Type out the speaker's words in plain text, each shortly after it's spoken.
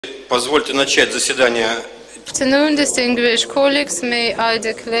Позвольте начать заседание. Afternoon, distinguished colleagues. May I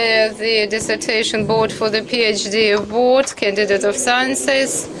declare the Dissertation Board for the PhD Award, Candidate of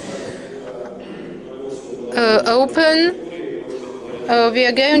Sciences, open. We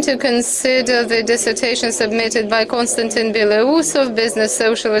are going to consider the dissertation submitted by Konstantin Belousov, Business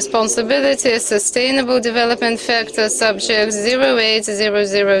Social Responsibility, Sustainable Development Factors, subject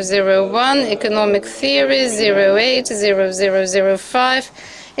 080001, Economic Theory 080005,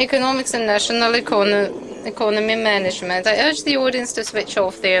 Economics and National Economy Management. I urge the audience to switch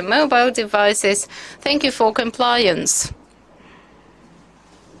off their mobile devices. Thank you for compliance.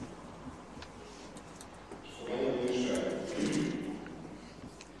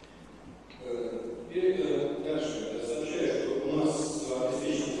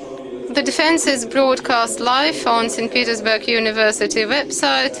 The defense is broadcast live on St. Petersburg University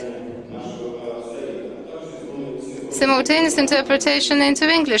website. Simultaneous interpretation into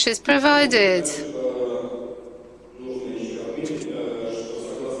English is provided.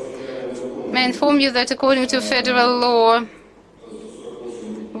 May I inform you that according to Federal Law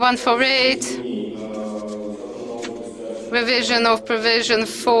 148, revision of Provision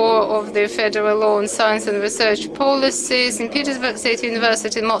 4 of the Federal Law on Science and Research Policies, St. Petersburg State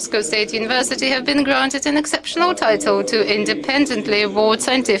University and Moscow State University have been granted an exceptional title to independently award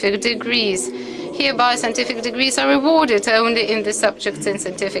scientific degrees. Hereby, scientific degrees are awarded only in the subjects and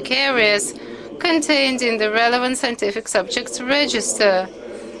scientific areas contained in the relevant scientific subjects register,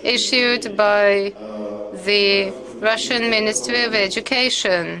 issued by the Russian Ministry of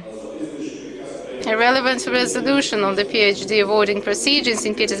Education. A relevant resolution on the PhD awarding procedures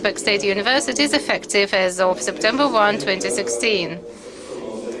in Petersburg State University is effective as of September 1, 2016.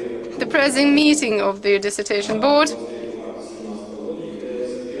 The present meeting of the Dissertation Board,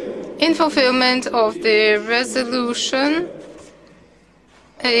 in fulfillment of the resolution,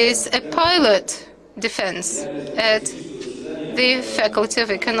 is a pilot defense at the Faculty of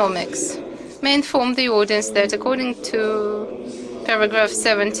Economics. May I inform the audience that according to Paragraph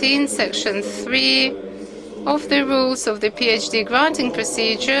 17, Section 3 of the rules of the PhD granting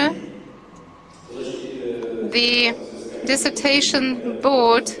procedure, the Dissertation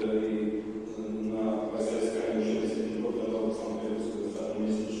Board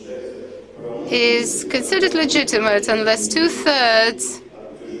is considered legitimate unless 2/3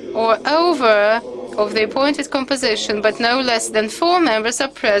 or over of the appointed composition, but no less than 4 members are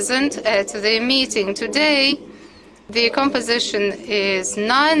present at the meeting. Today, the composition is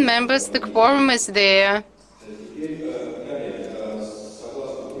 9 members. The quorum is there.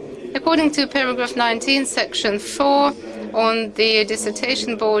 According to paragraph 19, section 4, on the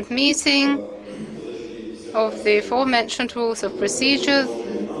Dissertation Board meeting of the aforementioned rules of procedure,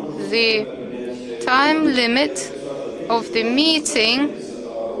 the time limit of the meeting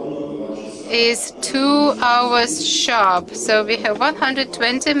is 2 hours sharp. So we have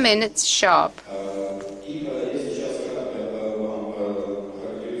 120 minutes sharp.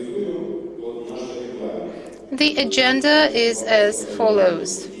 The agenda is as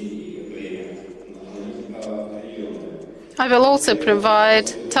follows. I will also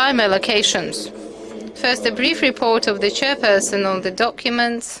provide time allocations. First, a brief report of the chairperson on the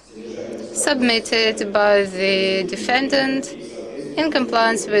documents submitted by the defendant in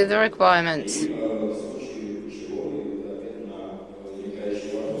compliance with the requirements.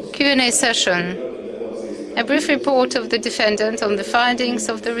 Q&A session. A brief report of the defendant on the findings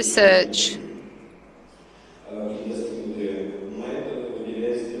of the research.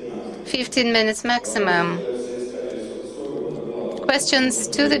 15 minutes maximum. Questions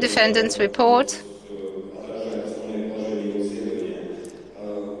to the defendant's report.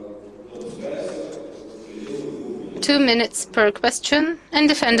 Two minutes per question, and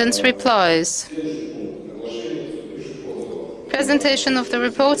defendant's replies. Presentation of the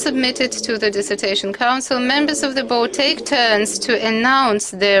report submitted to the Dissertation Council. Members of the board take turns to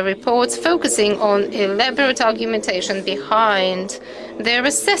announce their reports, focusing on elaborate argumentation behind their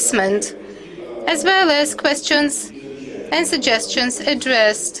assessment, as well as questions and suggestions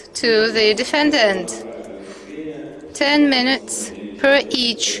addressed to the defendant. 10 minutes per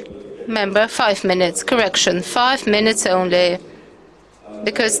each member. 5 minutes. Correction, 5 minutes only,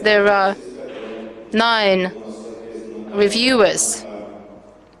 because there are 9 reviewers.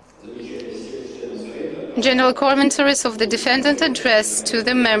 General commentaries of the defendant addressed to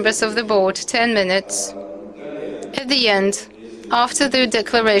the members of the board. 10 minutes. At the end, after the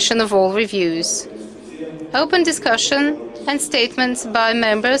declaration of all reviews. Open discussion and statements by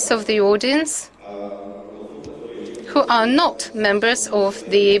members of the audience who are not members of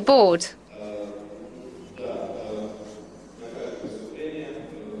the board.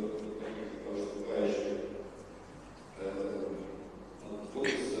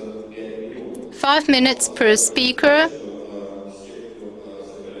 5 minutes per speaker.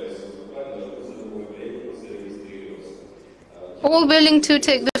 All willing to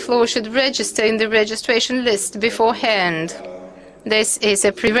take the floor should register in the registration list beforehand. This is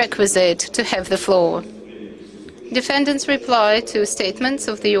a prerequisite to have the floor. Defendants reply to statements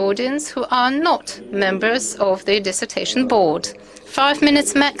of the audience who are not members of the dissertation board. 5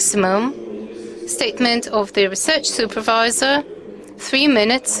 minutes maximum. Statement of the research supervisor. 3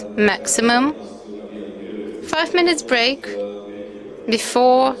 minutes maximum. 5 minutes break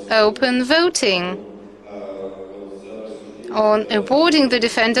before open voting on awarding the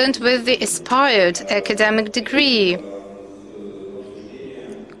defendant with the aspired academic degree.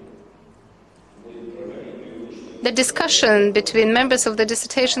 The discussion between members of the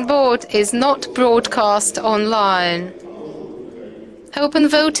dissertation board is not broadcast online. Open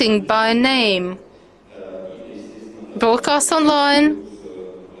voting by name. Broadcast online.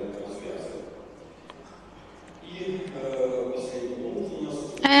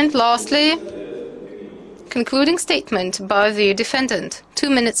 And lastly, concluding statement by the defendant. 2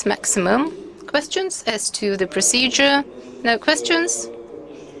 minutes maximum. Questions as to the procedure? No questions?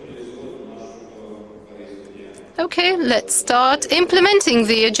 Okay, let's start implementing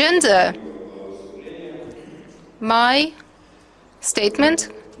the agenda. My statement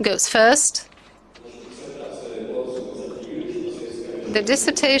goes first. The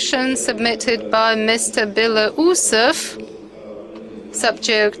dissertation submitted by Mr. Belousov,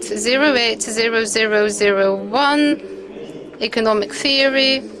 subject 080001, Economic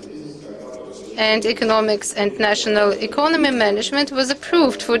Theory and Economics and National Economy Management, was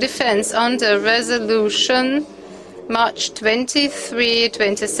approved for defense under Resolution March 23,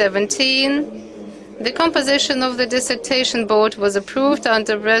 2017. The composition of the dissertation board was approved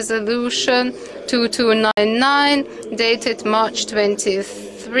under Resolution 2299, dated March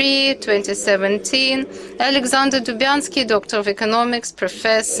 23, 2017. Alexander Dubyansky, Doctor of Economics,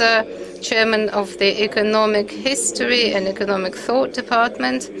 Professor, Chairman of the Economic History and Economic Thought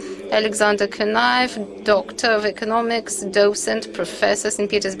Department. Alexander Konaev, Doctor of Economics, Docent, Professor, St.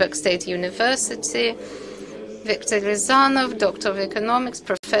 Petersburg State University. Viktor Ryazanov, Doctor of Economics,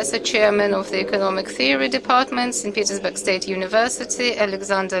 Professor, Chairman of the Economic Theory Department, St. Petersburg State University.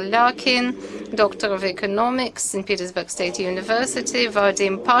 Alexander Lakin, Doctor of Economics, St. Petersburg State University.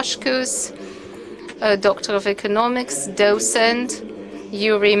 Vadim Pashkus, Doctor of Economics, Docent.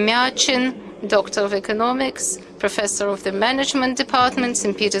 Yuri Myachin, Doctor of Economics, Professor of the Management Department,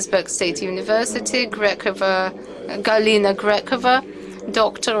 St. Petersburg State University. Galina Grekova,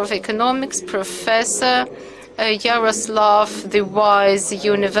 Doctor of Economics, Professor, Yaroslav the Wise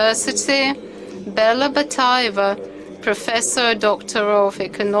University. Bella Bataeva, Professor, Doctor of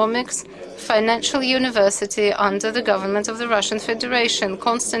Economics, Financial University under the government of the Russian Federation.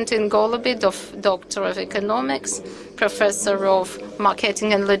 Konstantin Golubov, Doctor of Economics, Professor of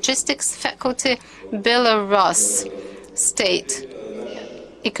Marketing and Logistics Faculty, Belarus State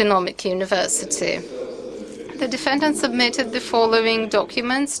Economic University. The defendant submitted the following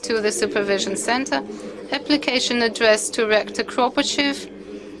documents to the Supervision Center. Application addressed to Rector Kropochev,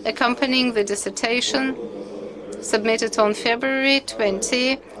 accompanying the dissertation, submitted on February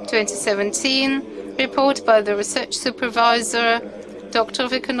 20, 2017. Report by the research supervisor, Doctor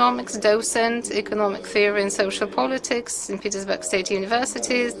of Economics, Docent, Economic Theory and Social Politics, St. Petersburg State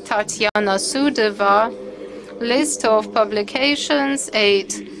University, Tatiana Sudova. List of publications,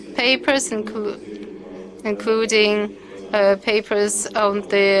 8 papers, including papers on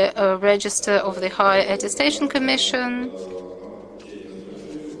the register of the Higher Attestation Commission,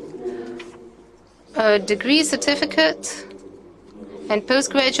 a degree certificate and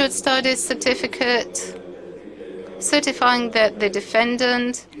postgraduate studies certificate certifying that the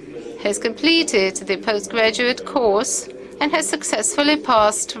defendant has completed the postgraduate course and has successfully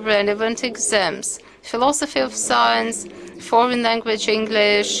passed relevant exams: philosophy of science, foreign language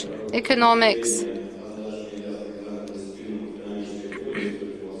English, economics,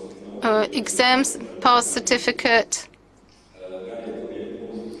 exams pass certificate,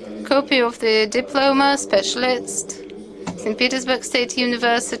 copy of the diploma, specialist, St. Petersburg State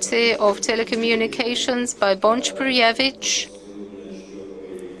University of Telecommunications by Bonch Yurievich,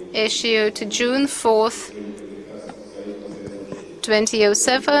 issued June 4th,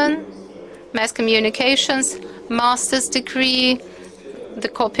 2007, Mass Communications, master's degree, the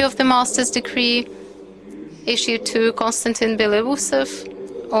copy of the master's degree issued to Konstantin Belousov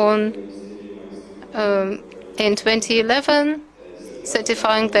in 2011,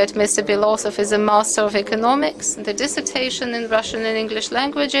 certifying that Mr. Belousov is a Master of Economics, the dissertation in Russian and English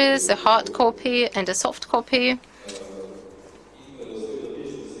languages, a hard copy and a soft copy.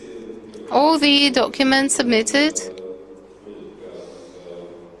 All the documents submitted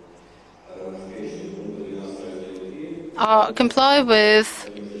comply with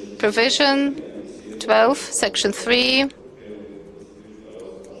provision 12, section 3.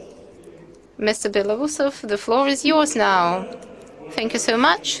 Mr. Belousov, the floor is yours now. Thank you so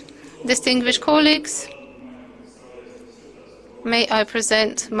much. Distinguished colleagues, may I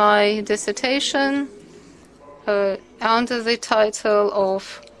present my dissertation under the title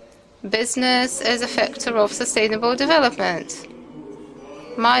of Business as a Factor of Sustainable Development.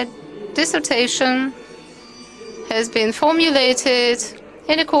 My dissertation has been formulated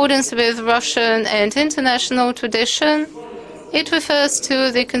in accordance with Russian and international tradition. It refers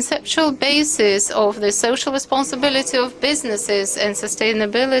to the conceptual basis of the social responsibility of businesses and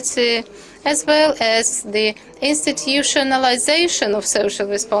sustainability, as well as the institutionalization of social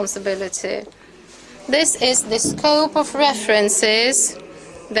responsibility. This is the scope of references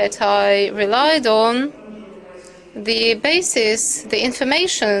that I relied on. The basis, the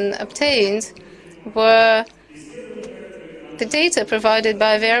information obtained were the data provided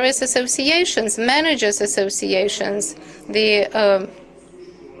by various associations, managers' associations, the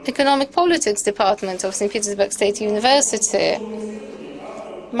Economic Politics Department of St. Petersburg State University.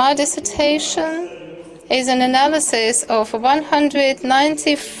 My dissertation is an analysis of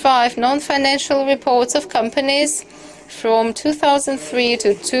 195 non-financial reports of companies from 2003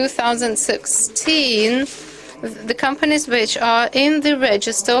 to 2016, the companies which are in the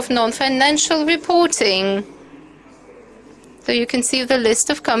register of non-financial reporting. So you can see the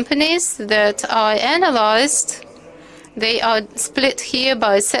list of companies that I analyzed. They are split here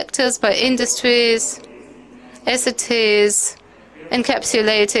by sectors, by industries, as it is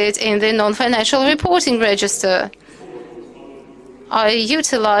encapsulated in the non-financial reporting register. I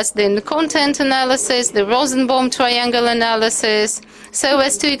utilized the content analysis, the Rosenbaum triangle analysis, so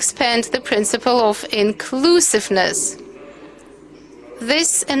as to expand the principle of inclusiveness.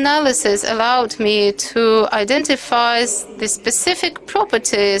 This analysis allowed me to identify the specific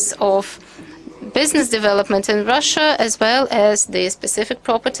properties of business development in Russia, as well as the specific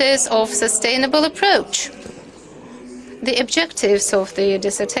properties of sustainable approach. The objectives of the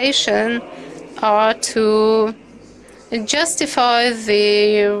dissertation are to justify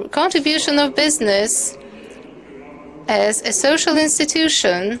the contribution of business as a social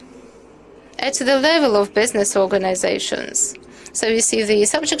institution at the level of business organizations. So you see the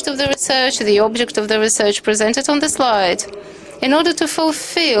subject of the research, the object of the research presented on the slide. In order to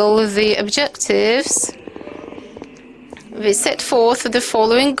fulfill the objectives, we set forth the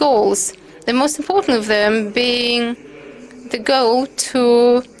following goals, the most important of them being the goal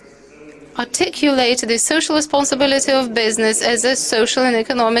to articulate the social responsibility of business as a social and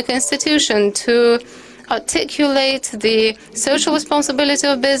economic institution, to articulate the social responsibility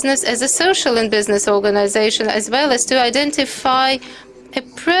of business as a social and business organization, as well as to identify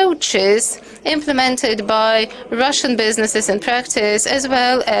approaches implemented by Russian businesses in practice, as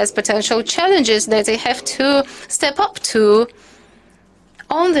well as potential challenges that they have to step up to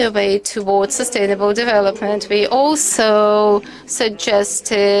on their way towards sustainable development. We also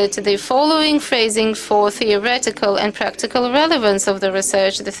suggested the following phrasing for theoretical and practical relevance of the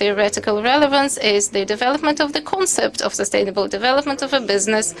research. The theoretical relevance is the development of the concept of sustainable development of a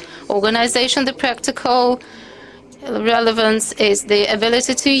business organization. The practical relevance is the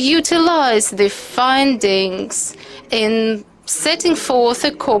ability to utilize the findings in setting forth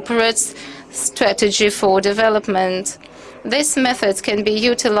a corporate strategy for development. This method can be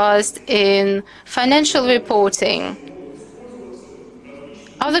utilized in financial reporting.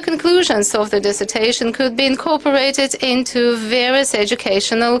 Other conclusions of the dissertation could be incorporated into various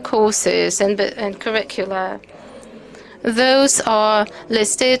educational courses and curricula. Those are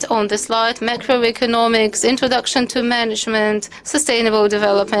listed on the slide: macroeconomics, introduction to management, sustainable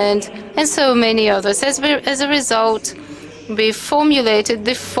development, and so many others. As a result, we formulated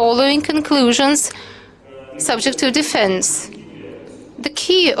the following conclusions subject to defense. The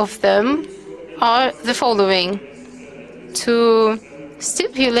key of them are the following: to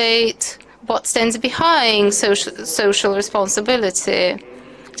stipulate what stands behind social responsibility,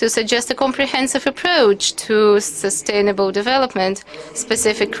 to suggest a comprehensive approach to sustainable development,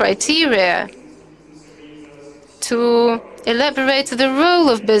 specific criteria, to elaborate the role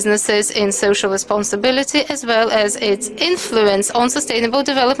of businesses in social responsibility, as well as its influence on sustainable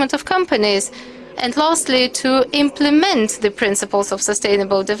development of companies, and lastly, to implement the principles of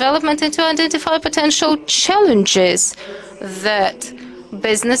sustainable development and to identify potential challenges that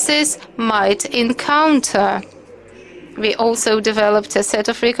businesses might encounter. We also developed a set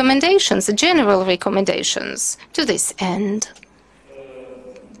of recommendations, general recommendations, to this end.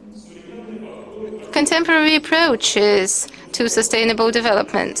 contemporary approaches to sustainable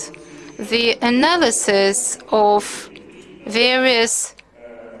development. The analysis of various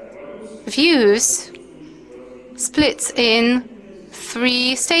views splits in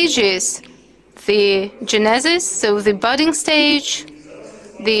 3 stages: the genesis, so the budding stage,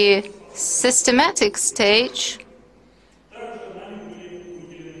 the systematic stage,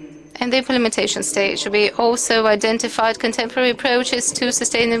 and the implementation stage. We also identified contemporary approaches to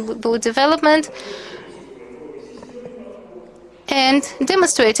sustainable development and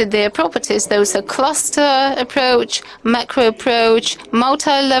demonstrated their properties. Those are cluster approach, macro approach,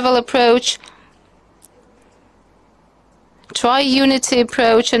 multi-level approach, tri-unity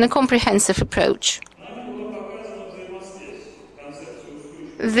approach, and a comprehensive approach.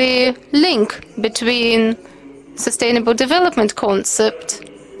 The link between sustainable development concept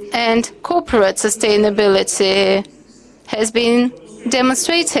and corporate sustainability has been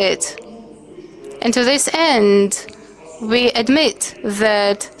demonstrated. And to this end, we admit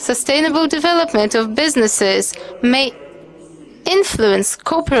that sustainable development of businesses may influence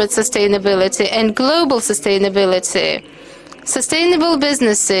corporate sustainability and global sustainability. Sustainable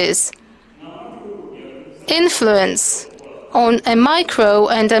businesses influence on a micro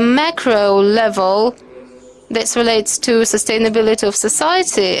and a macro level. This relates to sustainability of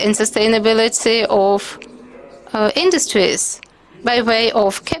society and sustainability of industries by way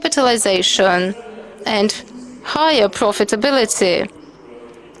of capitalization and higher profitability.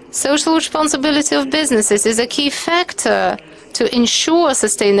 Social responsibility of businesses is a key factor to ensure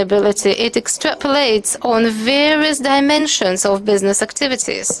sustainability. It extrapolates on various dimensions of business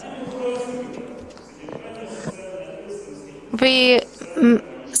activities. We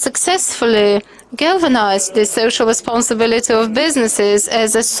successfully galvanized the social responsibility of businesses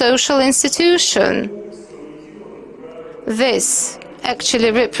as a social institution. This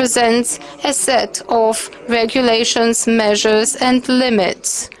actually represents a set of regulations, measures, and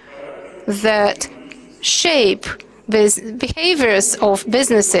limits that shape behaviors of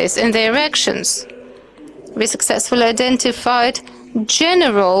businesses and their actions. We successfully identified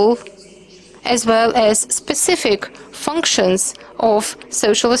general as well as specific functions of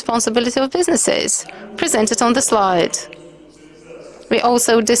social responsibility of businesses, presented on the slide. We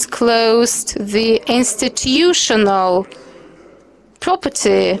also disclosed the institutional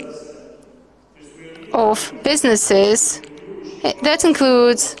property of businesses. That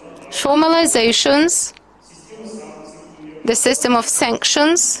includes formalizations, the system of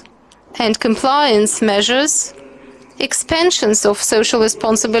sanctions and compliance measures, expansions of social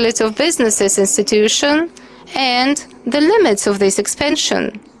responsibility of businesses institution, and the limits of this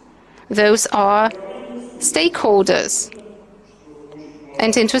expansion. Those are stakeholders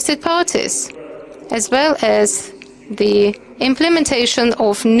and interested parties, as well as the implementation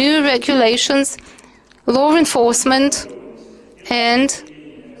of new regulations, law enforcement, and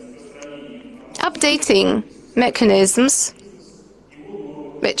updating mechanisms,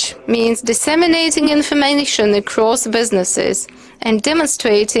 which means disseminating information across businesses and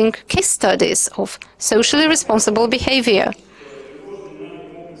demonstrating case studies of socially responsible behavior.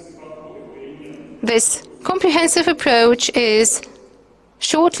 This comprehensive approach is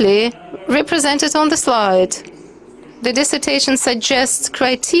shortly represented on the slide. The dissertation suggests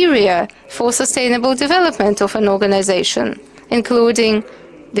criteria for sustainable development of an organization, including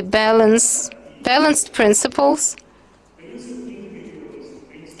the balanced principles,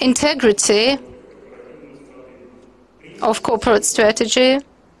 integrity of corporate strategy,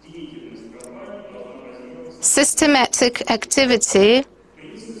 systematic activity,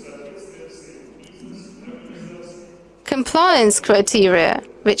 compliance criteria,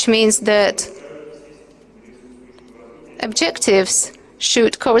 which means that objectives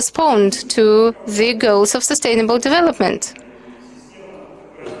should correspond to the goals of sustainable development.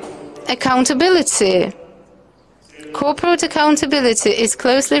 Accountability. Corporate accountability is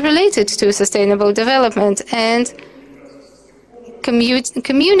closely related to sustainable development, and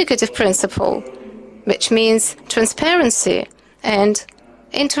communicative principle, which means transparency and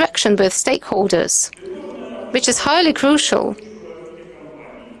interaction with stakeholders, which is highly crucial.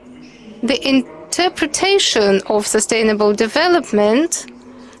 The interpretation of sustainable development,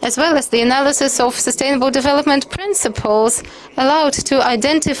 as well as the analysis of sustainable development principles, allowed to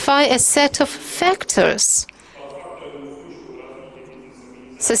identify a set of factors.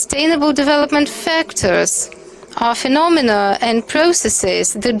 Sustainable development factors are phenomena and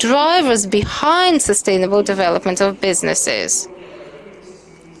processes, the drivers behind sustainable development of businesses.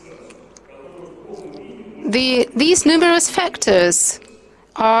 These numerous factors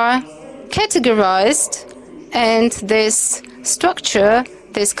are categorized, and this structure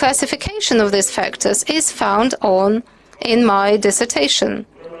this classification of these factors is found in my dissertation.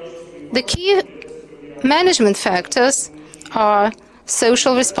 The key management factors are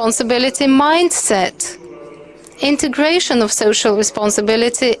social responsibility mindset, integration of social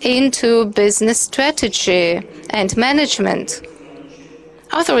responsibility into business strategy and management.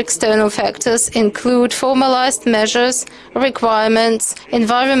 Other external factors include formalized measures, requirements,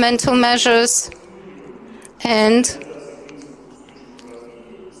 environmental measures, and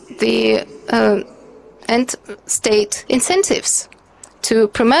state incentives to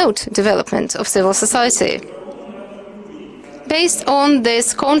promote development of civil society. Based on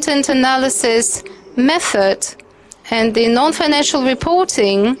this content analysis method and the non-financial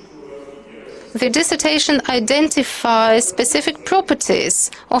reporting, the dissertation identifies specific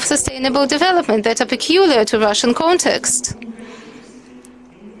properties of sustainable development that are peculiar to Russian context.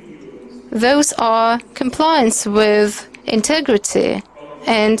 Those are compliance with integrity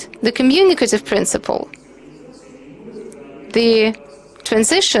and the communicative principle. The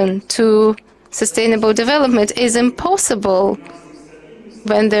transition to sustainable development is impossible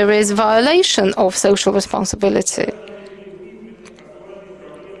when there is violation of social responsibility.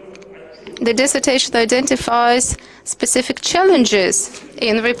 The dissertation identifies specific challenges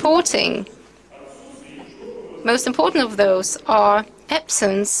in reporting. Most important of those are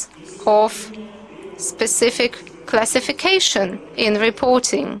absence of specific classification in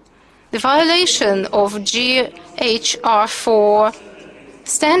reporting, the violation of GHR4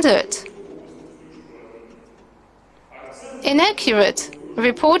 standard, inaccurate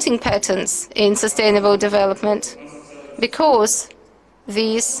reporting patterns in sustainable development, because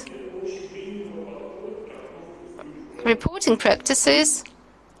these reporting practices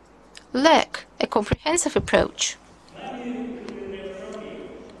lack a comprehensive approach.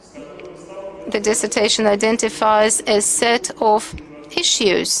 The dissertation identifies a set of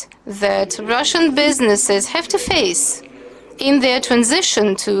issues that Russian businesses have to face in their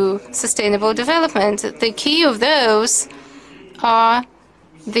transition to sustainable development. The key of those are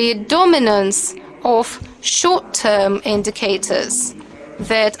the dominance of short-term indicators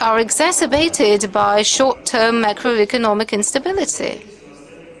that are exacerbated by short-term macroeconomic instability,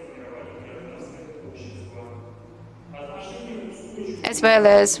 as well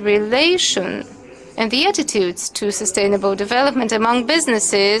as relation and the attitudes to sustainable development among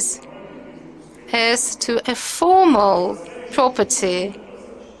businesses as to a formal property,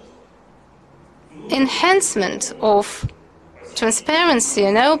 enhancement of transparency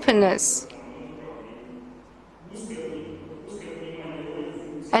and openness,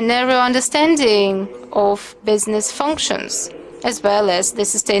 a narrow understanding of business functions, as well as the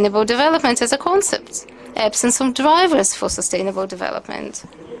sustainable development as a concept, absence of drivers for sustainable development,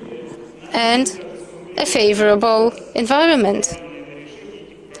 and a favorable environment.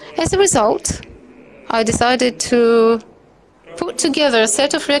 As a result, I decided to put together a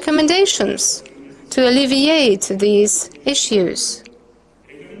set of recommendations to alleviate these issues.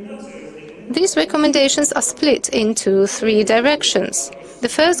 These recommendations are split into 3 directions. The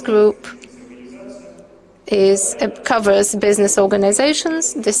first group covers business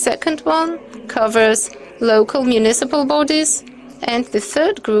organizations, the second one covers local municipal bodies, and the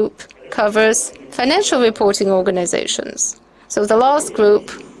third group covers financial reporting organizations. So the last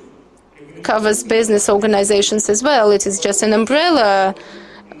group covers business organizations as well. It is just an umbrella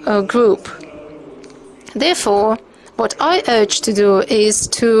group. Therefore, what I urge to do is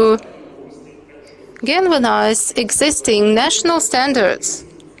to galvanize existing national standards,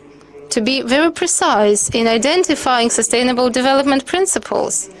 to be very precise in identifying sustainable development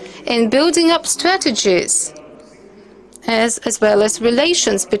principles, in building up strategies, as well as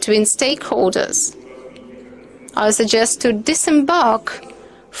relations between stakeholders. I suggest to disembark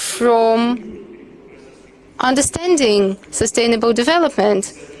from understanding sustainable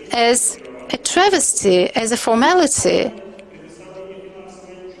development as a travesty, as a formality.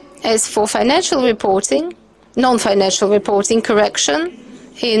 As for financial reporting, non-financial reporting correction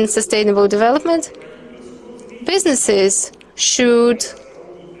in sustainable development, businesses should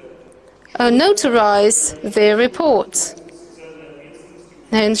notarize their reports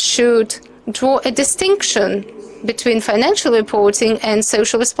and should draw a distinction between financial reporting and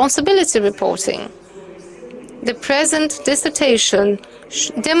social responsibility reporting. The present dissertation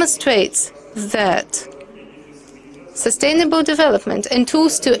demonstrates that sustainable development and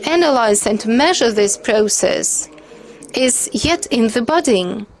tools to analyze and measure this process is yet in the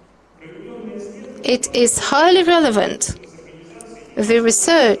budding. It is highly relevant. The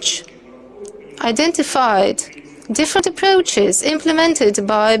research identified different approaches implemented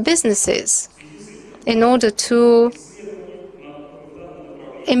by businesses in order to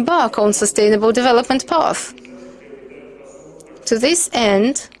embark on sustainable development path. To this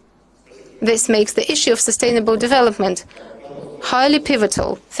end, this makes the issue of sustainable development highly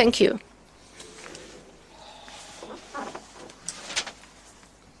pivotal. Thank you.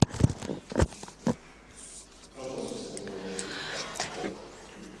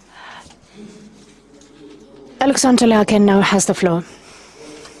 Alexander Larkin now has the floor.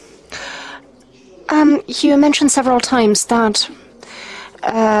 You mentioned several times that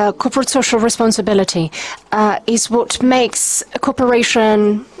corporate social responsibility is what makes a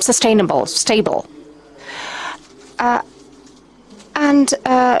corporation sustainable, stable. And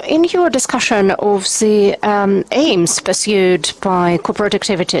in your discussion of the aims pursued by corporate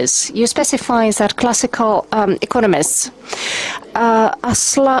activities, you specify that classical economists are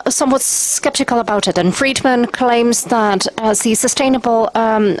somewhat skeptical about it. And Friedman claims that the sustainable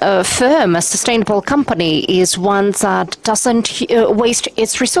firm, a sustainable company, is one that doesn't waste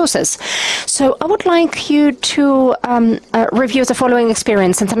its resources. So I would like you to review the following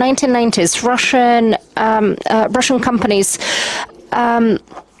experience. In the 1990s, Russian companies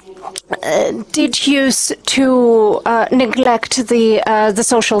did use to neglect the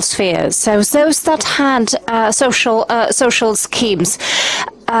social sphere. So those that had social schemes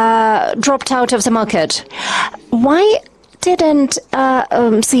dropped out of the market. Why didn't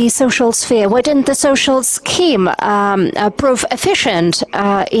the social sphere, why didn't the social scheme prove efficient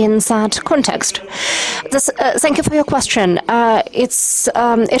in that context? Thank you for your question.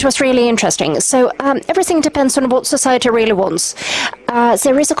 It was really interesting. So everything depends on what society really wants.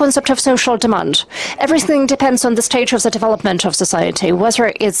 There is a concept of social demand. Everything depends on the stage of the development of society,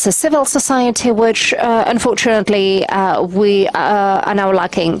 whether it's a civil society, which unfortunately we are now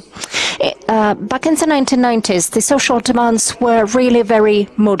lacking. Back in the 1990s, the social demands were really very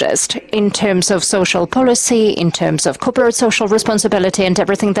modest in terms of social policy, in terms of corporate social responsibility and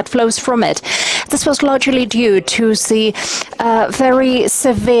everything that flows from it. This was largely due to the very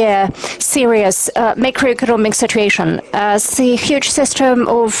severe, serious macroeconomic situation. The huge system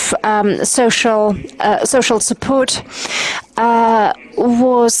of social support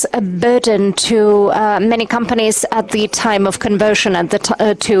was a burden to many companies at the time of conversion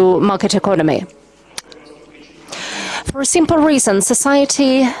to market economy. For a simple reason,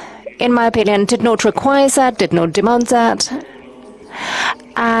 society, in my opinion, did not require that, did not demand that.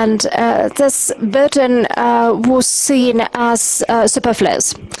 And this burden was seen as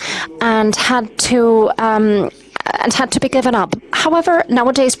superfluous and had to be given up. However,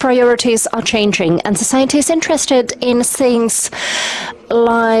 nowadays priorities are changing, and society is interested in things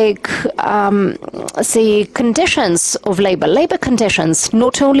like the conditions of labor conditions,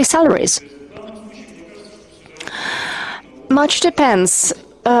 not only salaries. Much depends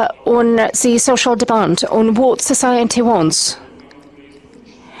on the social demand, on what society wants.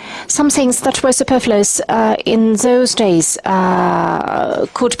 Some things that were superfluous in those days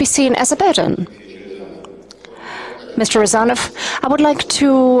could be seen as a burden. Mr. Ryazanov, I would like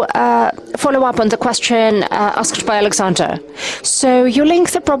to follow up on the question asked by Alexander. So you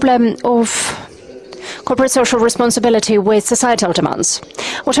link the problem of corporate social responsibility with societal demands.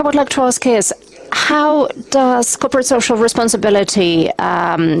 What I would like to ask is, how does corporate social responsibility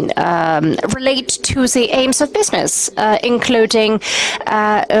relate to the aims of business, including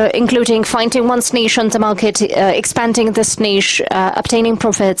finding one's niche on the market, expanding this niche, obtaining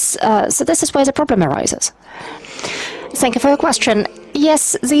profits? So this is where the problem arises. Thank you for your question.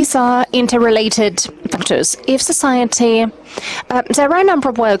 Yes, these are interrelated factors. If society, there are a number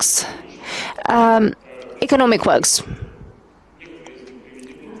of works, economic works,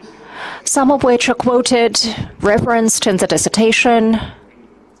 some of which are quoted, referenced in the dissertation.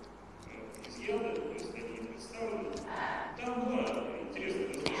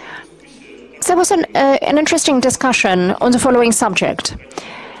 There was an interesting discussion on the following subject.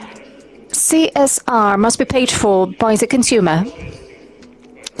 CSR must be paid for by the consumer.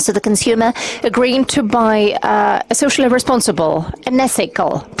 So the consumer agreeing to buy a socially responsible, an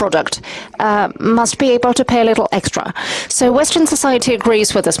ethical product must be able to pay a little extra. So Western society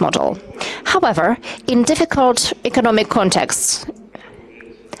agrees with this model. However, in difficult economic contexts,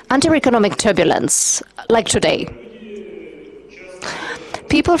 under economic turbulence, like today,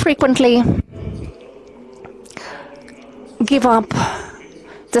 people frequently give up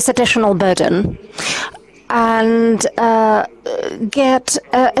this additional burden and get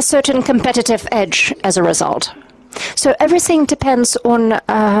a certain competitive edge as a result. So everything depends on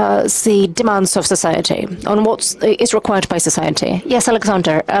the demands of society, on what is required by society. Yes,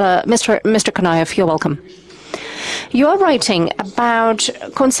 Alexander, Mr. Konayev, you're welcome. You are writing about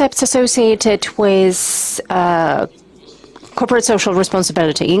concepts associated with corporate social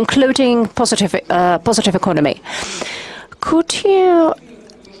responsibility, including positive economy. Could you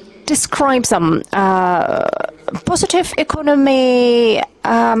describe some positive economy?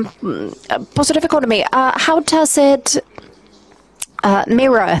 How does it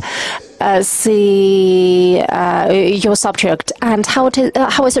mirror your subject, and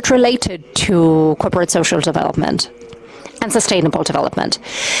how is it related to corporate social development and sustainable development?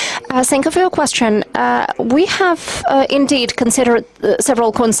 Thank you for your question. We have indeed considered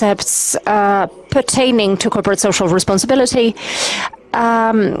several concepts pertaining to corporate social responsibility,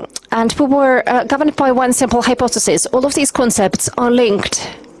 and we were governed by one simple hypothesis. All of these concepts are linked,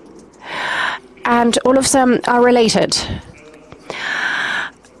 and all of them are related.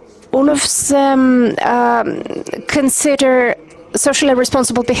 All of them consider socially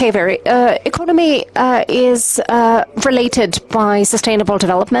responsible behavior. Economy is related by sustainable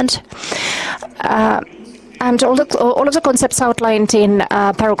development. And all of the concepts outlined in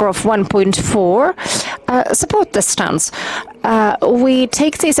paragraph 1.4 support this stance. We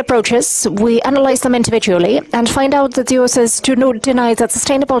take these approaches, we analyze them individually, and find out that the authors do not deny that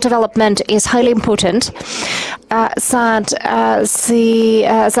sustainable development is highly important, that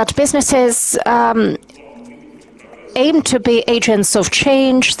businesses aim to be agents of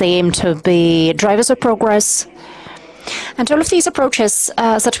change, they aim to be drivers of progress. And all of these approaches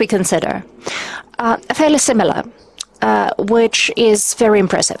that we consider are fairly similar, which is very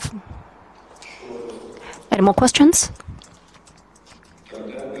impressive. Any more questions?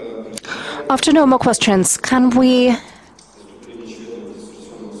 After no more questions, can we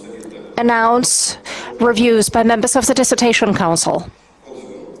announce reviews by members of the Dissertation Council?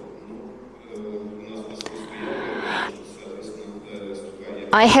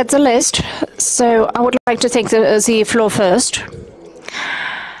 I had the list, so I would like to take the floor first.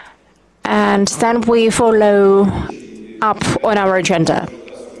 And then we follow up on our agenda.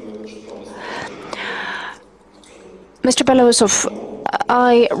 Mr. Belousov,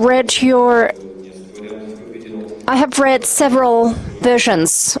 I have read several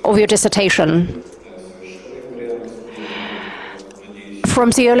versions of your dissertation,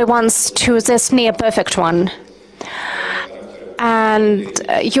 from the early ones to this near-perfect one. And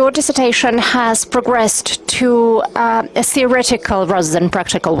your dissertation has progressed to a theoretical rather than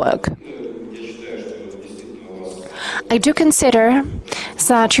practical work. I do consider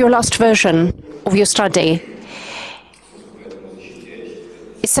that your last version of your study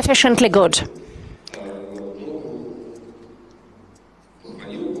is sufficiently good.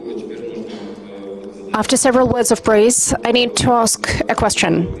 After several words of praise, I need to ask a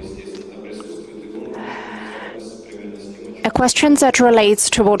question. A question that relates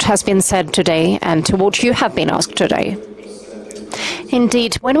to what has been said today and to what you have been asked today.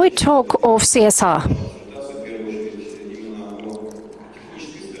 Indeed, when we talk of CSR,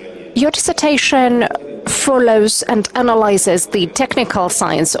 your dissertation follows and analyzes the technical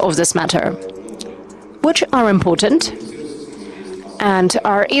science of this matter, which are important and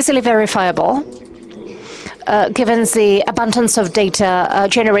are easily verifiable, given the abundance of data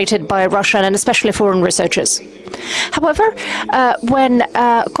generated by Russian and especially foreign researchers. However, when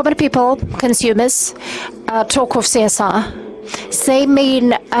common people, consumers, talk of CSR, they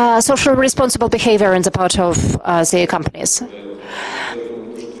mean socially responsible behavior on the part of the companies.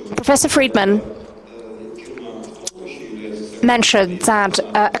 Professor Friedman mentioned that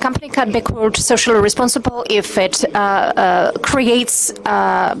a company can be called socially responsible if it creates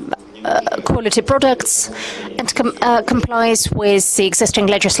quality products and complies with the existing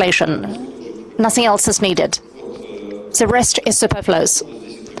legislation. Nothing else is needed. The rest is superfluous.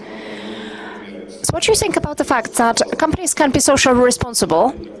 So what do you think about the fact that companies can be socially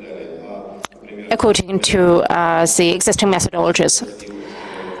responsible according to the existing methodologies,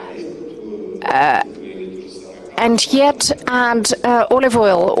 and yet add olive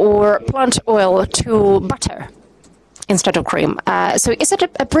oil or plant oil to butter instead of cream? So is it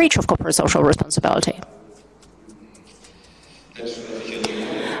a breach of corporate social responsibility?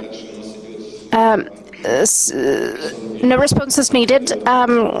 No response is needed.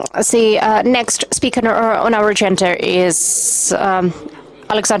 The next speaker on our agenda is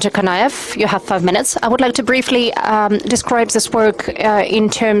Alexander Kanaev. You have 5 minutes. I would like to briefly describe this work in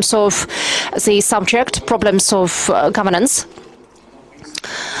terms of the subject, problems of governance.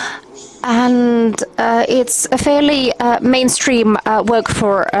 And it's a fairly mainstream work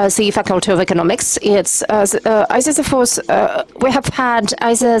for the Faculty of Economics. It's either the fourth, we have had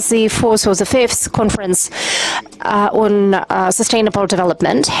either the fourth or the fifth conference on sustainable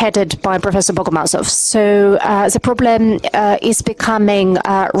development headed by Professor Belousov. So the problem is becoming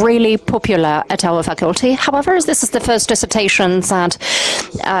really popular at our faculty. However, this is the first dissertation that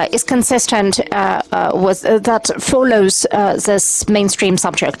is consistent with, that follows this mainstream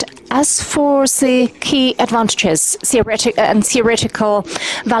subject. As for the key advantages and theoretical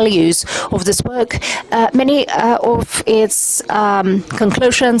values of this work, many of its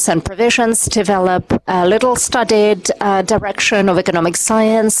conclusions and provisions develop a little-studied direction of economic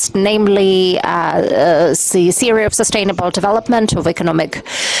science, namely the theory of sustainable development of economic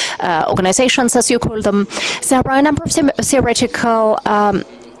organizations, as you call them. There are a number of theoretical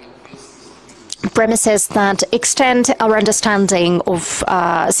premises that extend our understanding of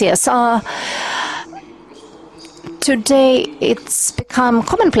CSR. Today, it's become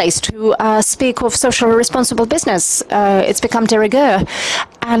commonplace to speak of socially responsible business. It's become de rigueur.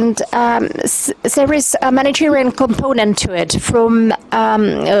 And there is a managerial component to it, from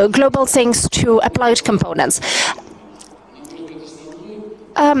global things to applied components.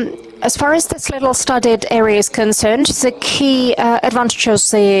 As far as this little studied area is concerned, the key advantage of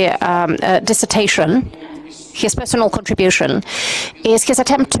the dissertation, his personal contribution, is his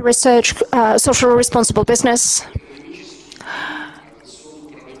attempt to research socially responsible business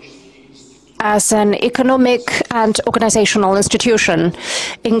as an economic and organizational institution,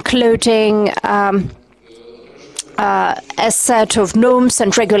 including a set of norms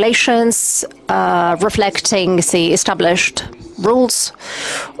and regulations reflecting the established rules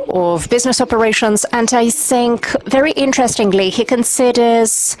of business operations. And I think, very interestingly, he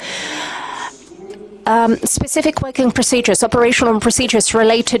considers specific working procedures, operational procedures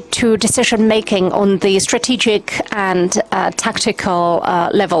related to decision-making on the strategic and tactical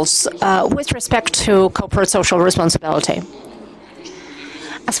levels with respect to corporate social responsibility.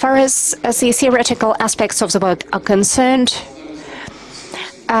 As far as the theoretical aspects of the work are concerned,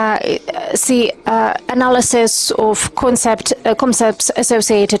 the analysis of concepts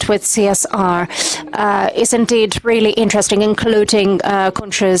associated with CSR is indeed really interesting, including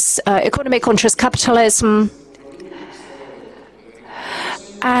conscious economy, conscious capitalism.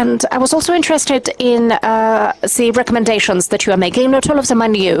 And I was also interested in the recommendations that you are making. Not all of them are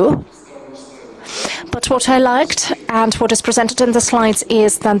new. But what I liked and what is presented in the slides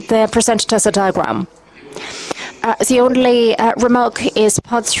is that they're presented as a diagram. The only remark is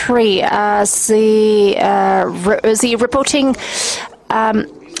part 3. The reporting.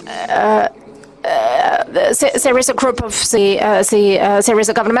 There is a group of there is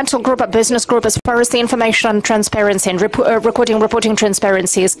a governmental group, a business group, as far as the information transparency and reporting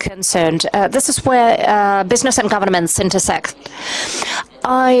transparency is concerned. This is where business and governments intersect.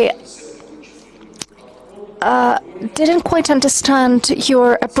 I didn't quite understand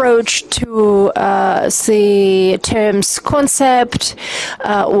your approach to the terms concept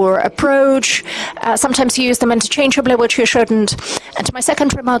or approach. Sometimes you use them interchangeably, which you shouldn't. And my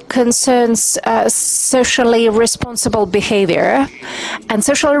second remark concerns socially responsible behavior and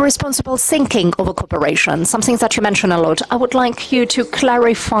socially responsible thinking of a corporation, something that you mention a lot. I would like you to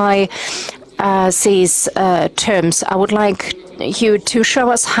clarify these terms. I would like you to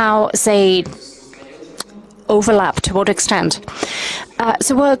show us how they overlap, to what extent.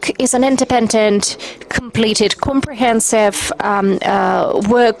 The work is an independent, completed, comprehensive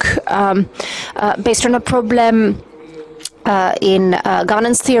work based on a problem in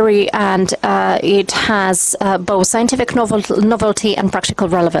governance theory, and it has both scientific novelty and practical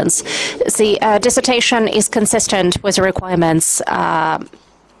relevance. The dissertation is consistent with the requirements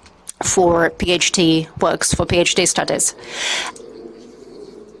for PhD works, for PhD studies.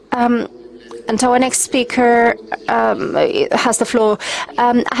 And our next speaker has the floor.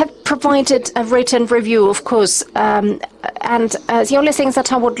 I have provided a written review, of course, and the only thing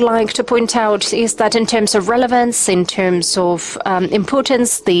that I would like to point out is that in terms of relevance, in terms of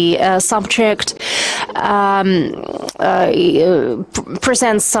importance, the subject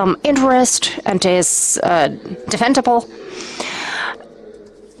presents some interest and is defendable.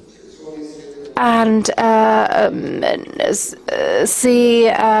 And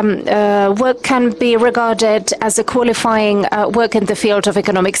the work can be regarded as a qualifying work in the field of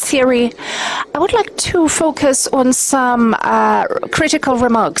economic theory. I would like to focus on some critical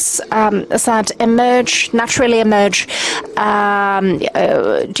remarks that naturally emerge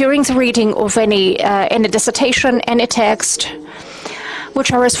during the reading of any dissertation, any text,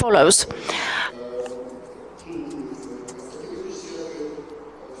 which are as follows.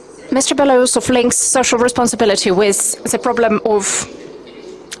 Mr. Belousov links social responsibility with the problem of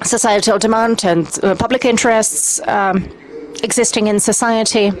societal demand and public interests existing in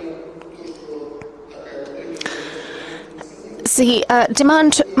society. The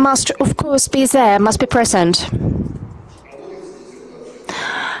demand must, of course, be there, must be present.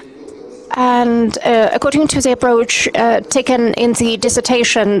 And according to the approach taken in the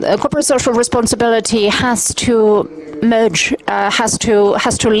dissertation, corporate social responsibility has to merge, has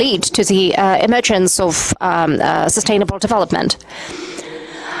to lead to the emergence of sustainable development.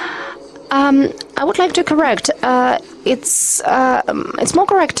 I would like to correct. It's more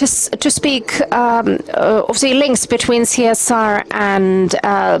correct to speak of the links between CSR and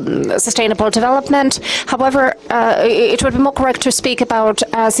sustainable development. However, it would be more correct to speak about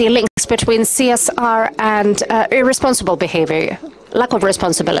the links between CSR and irresponsible behavior, lack of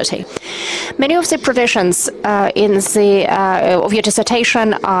responsibility. Many of the provisions in the of your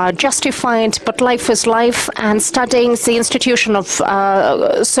dissertation are justified, but life is life, and studying the institution of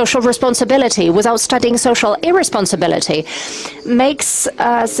social responsibility without studying social irresponsibility makes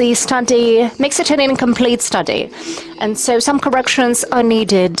it an incomplete study, and so some corrections are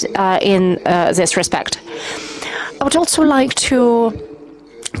needed in this respect. I would also like to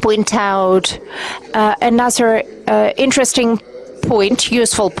point out another interesting point,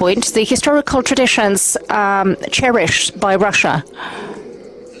 useful point, the historical traditions cherished by Russia.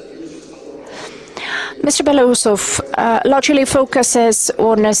 Mr. Belousov largely focuses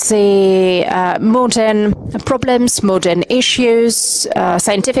on the modern problems, modern issues,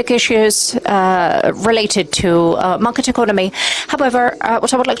 scientific issues related to market economy. However,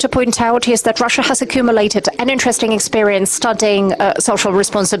 what I would like to point out is that Russia has accumulated an interesting experience studying social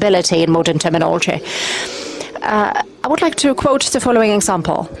responsibility in modern terminology. I would like to quote the following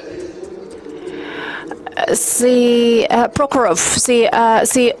example. The Prokhorov,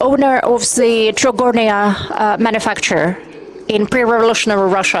 the owner of the Trogornia manufacturer in pre-revolutionary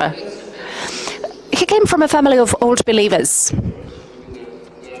Russia, he came from a family of old believers,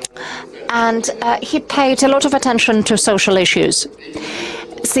 and he paid a lot of attention to social issues.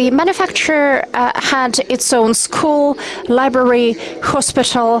 The manufacturer had its own school, library,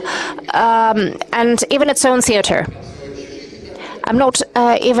 hospital, and even its own theater. I'm not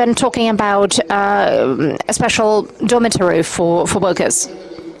even talking about a special dormitory for workers.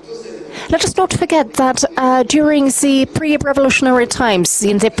 Let us not forget that during the pre-revolutionary times,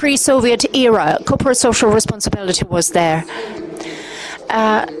 in the pre-Soviet era, corporate social responsibility was there.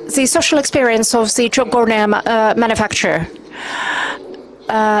 The social experience of the Trogornia manufacturer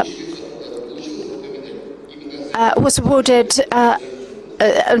was awarded,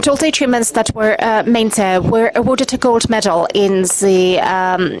 and all the achievements that were made there were awarded a gold medal in the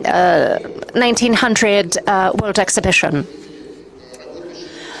 1900 World Exhibition.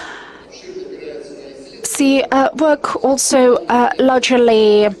 The work also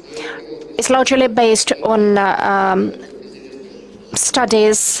is largely based on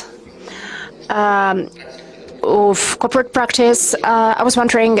studies of corporate practice. I was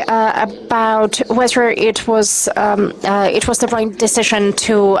wondering about whether it was the right decision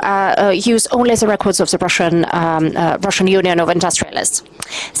to use only the records of the Russian Union of Industrialists.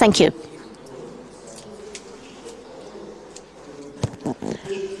 Thank you.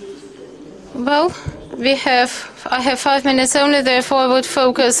 Well, I have 5 minutes only, therefore I would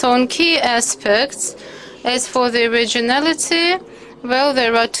focus on key aspects. As for the originality, well,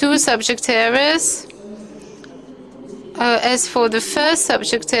 there are 2 subject areas. As for the first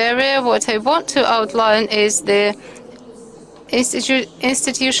subject area, what I want to outline is the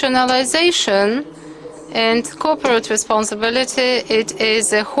institutionalization and corporate responsibility. It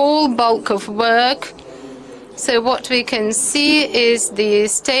is a whole bulk of work. So what we can see is the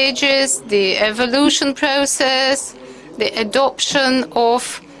stages, the evolution process, the adoption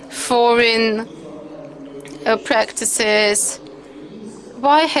of foreign practices.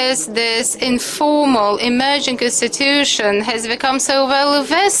 Why has this informal emerging institution has become so well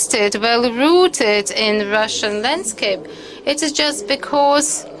vested, well rooted in Russian landscape? It is just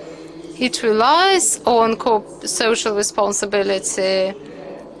because it relies on social responsibility,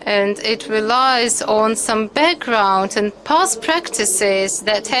 and it relies on some background and past practices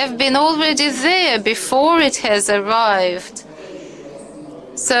that have been already there before it has arrived.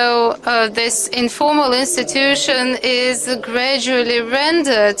 So this informal institution is gradually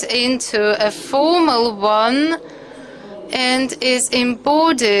rendered into a formal one and is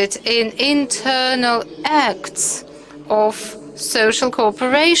embodied in internal acts of social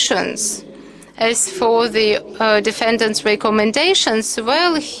corporations. As for the defendant's recommendations,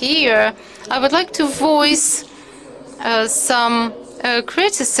 well, here I would like to voice some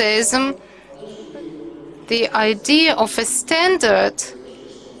criticism, the idea of a standard,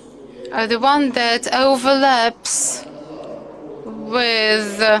 the one that overlaps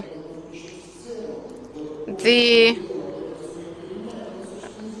with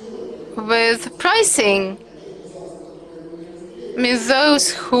pricing. I mean,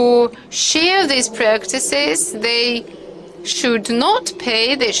 those who share these practices, they should not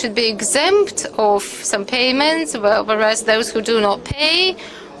pay, they should be exempt of some payments, whereas those who do not pay,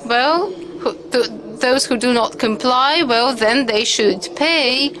 well, those who do not comply, well, then they should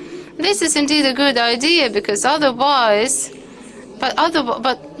pay. This is indeed a good idea, because otherwise,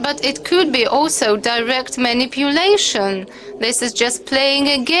 but it could be also direct manipulation. This is just playing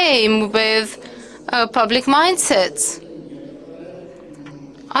a game with public mindsets.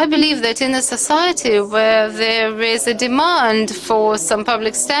 I believe that in a society where there is a demand for some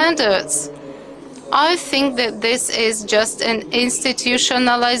public standards, I think that this is just an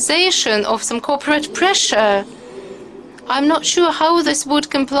institutionalization of some corporate pressure. I'm not sure how this would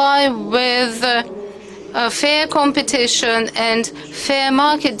comply with fair competition and fair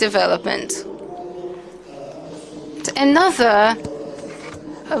market development. Another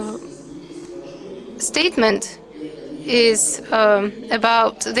statement is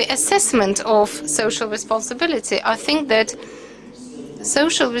about the assessment of social responsibility. I think that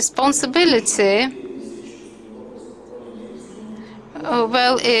social responsibility,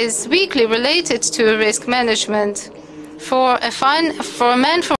 is weakly related to risk management. For a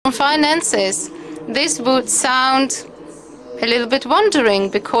man from finances, this would sound a little bit wondering,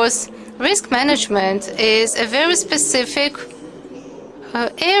 because risk management is a very specific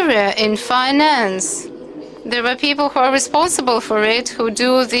area in finance. There are people who are responsible for it, who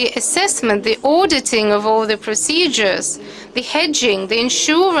do the assessment, the auditing of all the procedures, the hedging, the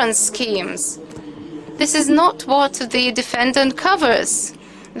insurance schemes. This is not what the defendant covers.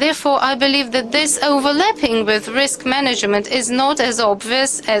 Therefore, I believe that this overlapping with risk management is not as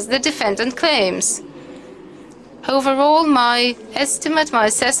obvious as the defendant claims. Overall, my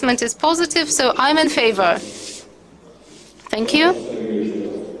assessment is positive, so I'm in favor. Thank you.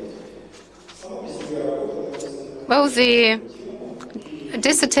 Well, the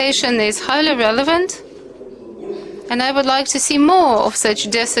dissertation is highly relevant, and I would like to see more of such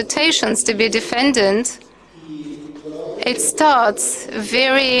dissertations to be defended. It starts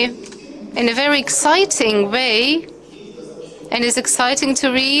in a very exciting way, and is exciting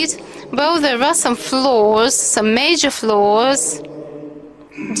to read. Well, there are some flaws, some major flaws,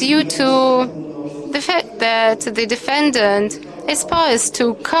 due to the fact that the defendant aspires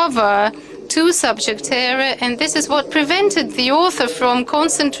to cover two subject area, and this is what prevented the author from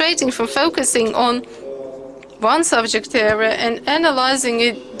concentrating, from focusing on one subject area and analyzing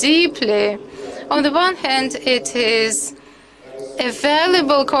it deeply. On the one hand, it is a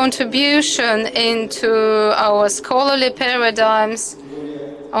valuable contribution into our scholarly paradigms.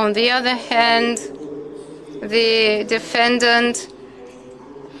 On the other hand, the defendant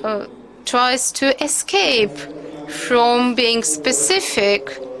tries to escape from being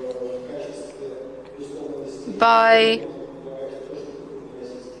specific by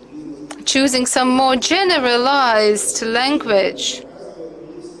choosing some more generalized language.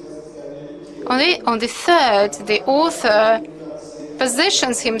 On the third, the author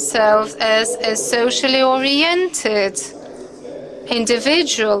positions himself as a socially oriented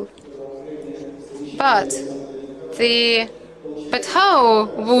individual. But how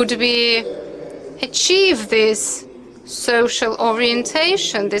would we achieve this social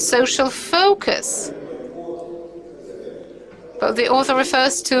orientation, this social focus? Well, the author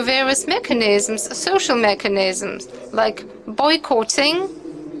refers to various mechanisms, social mechanisms, like boycotting,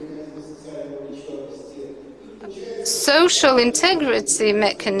 social integrity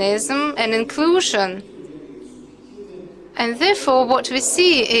mechanism, and inclusion. And therefore, what we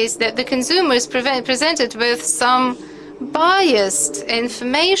see is that the consumer is presented with some biased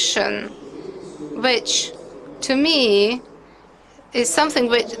information, which, to me, is something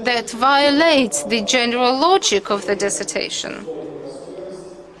that violates the general logic of the dissertation.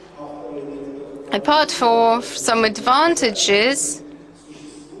 Apart from some advantages,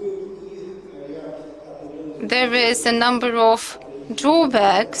 there is a number of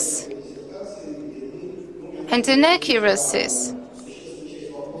drawbacks and inaccuracies.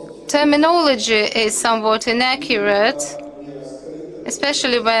 Terminology is somewhat inaccurate,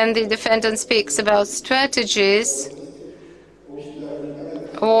 especially when the defendant speaks about strategies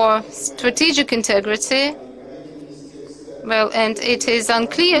or strategic integrity. Well, and it is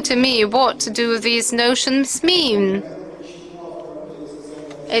unclear to me what do these notions mean.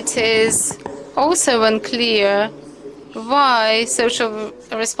 It is also unclear why social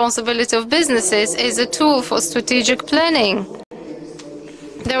responsibility of businesses is a tool for strategic planning.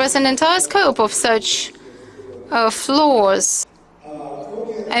 There is an entire scope of such flaws,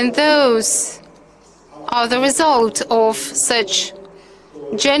 and those are the result of such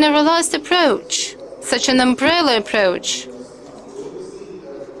generalized approach, such an umbrella approach.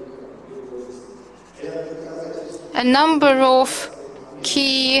 A number of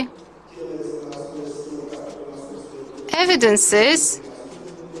key evidences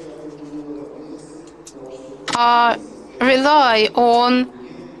rely on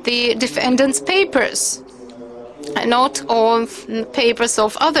the defendant's papers and not on papers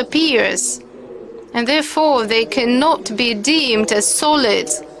of other peers, and therefore they cannot be deemed as solid.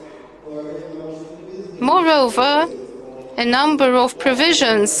 Moreover, a number of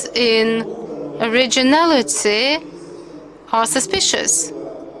provisions in originality are suspicious.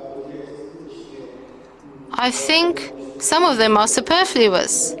 I think some of them are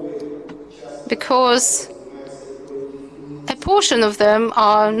superfluous because a portion of them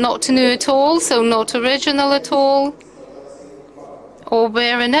are not new at all, so not original at all, or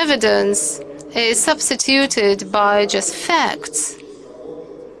where an evidence is substituted by just facts.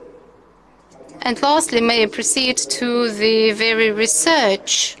 And lastly, may I proceed to the very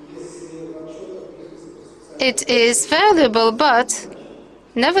research. It is valuable, but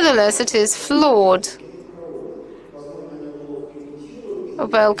nevertheless it is flawed.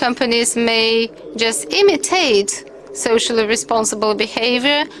 Well, companies may just imitate socially responsible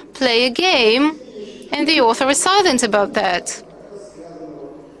behavior, play a game, and the author is silent about that.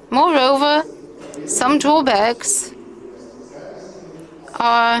 Moreover, some drawbacks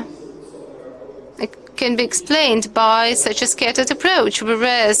can be explained by such a scattered approach,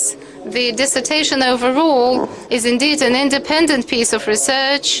 whereas the dissertation overall is indeed an independent piece of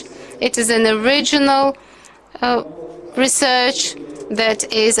research. It is an original research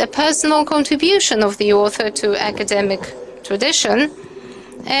that is a personal contribution of the author to academic tradition,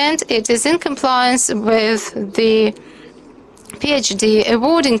 and it is in compliance with the PhD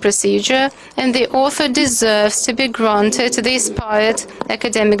awarding procedure, and the author deserves to be granted the aspired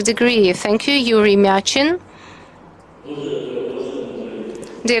academic degree. Thank you, Yuri Myachin.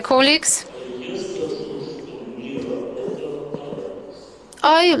 Dear colleagues,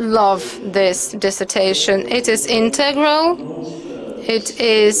 I love this dissertation. It is integral, it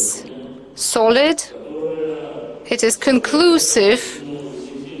is solid, it is conclusive,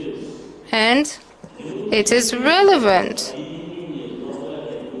 and it is relevant.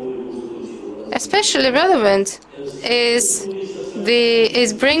 Especially relevant is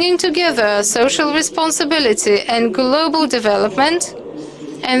bringing together social responsibility and global development,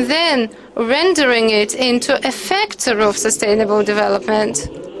 and then rendering it into a factor of sustainable development.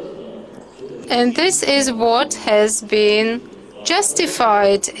 And this is what has been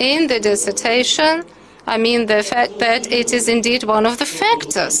justified in the dissertation. I mean, the fact that it is indeed one of the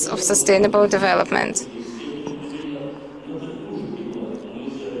factors of sustainable development.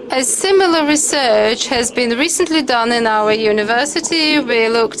 A similar research has been recently done in our university. We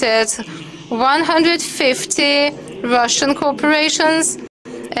looked at 150 Russian corporations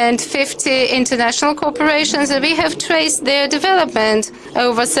and 50 international corporations, and we have traced their development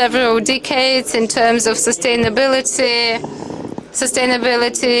over several decades in terms of sustainability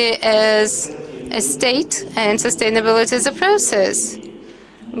as a state, and sustainability as a process.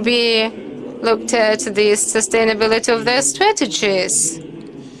 We looked at the sustainability of their strategies,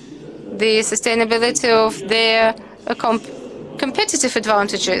 the sustainability of their competitive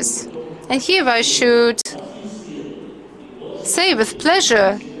advantages. And here I should say with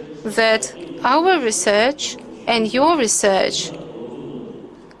pleasure that our research and your research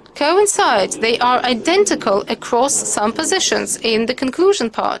coincide. They are identical across some positions in the conclusion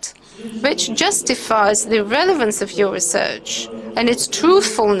part, which justifies the relevance of your research and its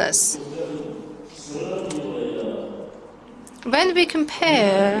truthfulness. When we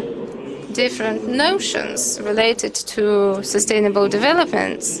compare different notions related to sustainable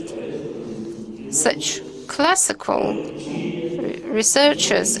development, such classical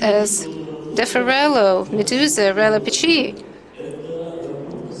researchers as De Ferrello, Medusa, Rella-Picci,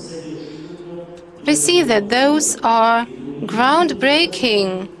 we see that those are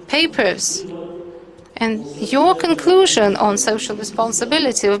groundbreaking papers. And your conclusion on social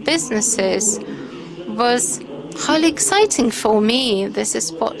responsibility of businesses was highly exciting for me. This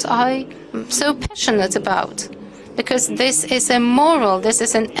is what I am so passionate about, because this is a moral, this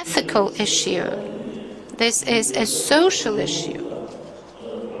is an ethical issue, this is a social issue.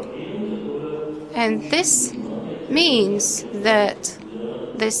 And this means that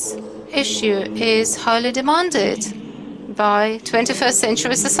this issue is highly demanded by 21st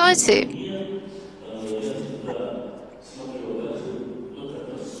century society.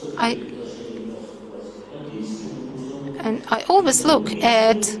 I always look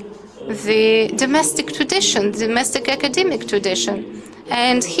at the domestic tradition, the domestic academic tradition.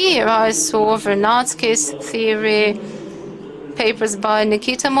 And here I saw Vernadsky's theory, papers by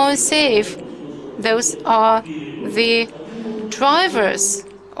Nikita Moiseev. Those are the drivers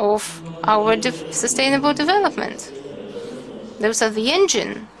of our sustainable development. Those are the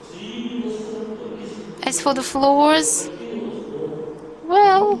engine. As for the flaws,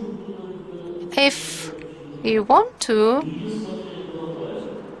 well, if you want to,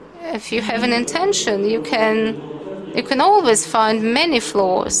 if you have an intention, you can always find many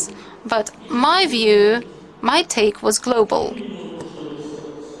flaws. But my view, my take was global.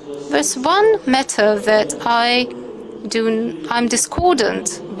 There's one matter that I'm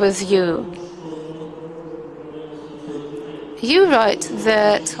discordant with you. You write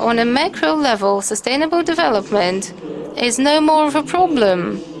that on a macro level, sustainable development is no more of a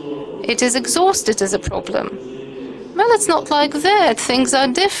problem. It is exhausted as a problem. Well, it's not like that. Things are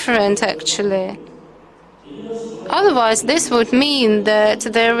different, actually. Otherwise, this would mean that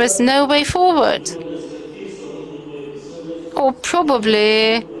there is no way forward. Or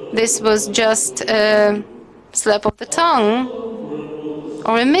probably this was just a slap of the tongue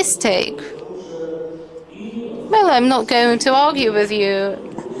or a mistake. Well, I'm not going to argue with you.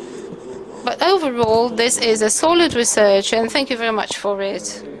 But overall, this is a solid research, and thank you very much for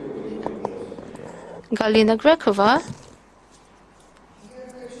it. Galina Grekova.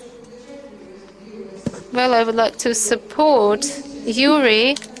 Well, I would like to support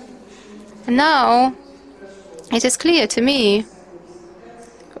Yuri. Now, it is clear to me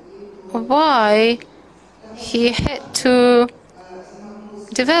why he had to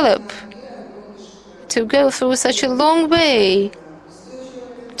go through such a long way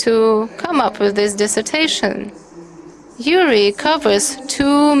to come up with this dissertation. Yuri covers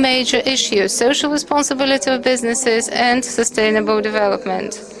two major issues: social responsibility of businesses and sustainable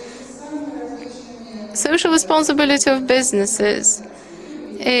development. Social responsibility of businesses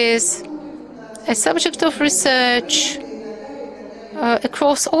is a subject of research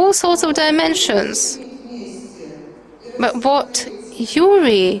across all sorts of dimensions. But what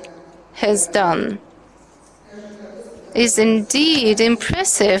Yuri has done is indeed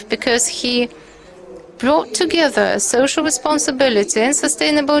impressive, because he brought together social responsibility and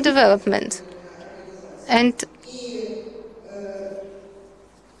sustainable development. And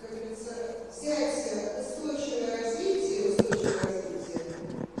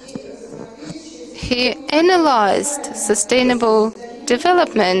he analyzed sustainable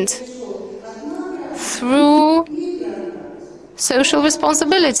development through social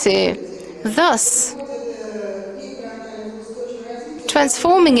responsibility, thus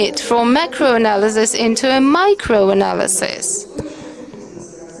transforming it from macro-analysis into a micro-analysis.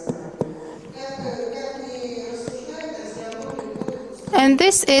 And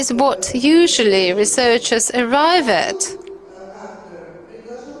this is what usually researchers arrive at.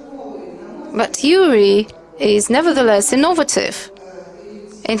 But Yuri is nevertheless innovative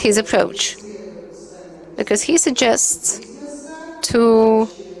in his approach, because he suggests to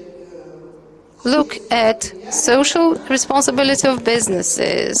look at social responsibility of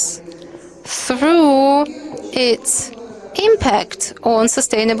businesses through its impact on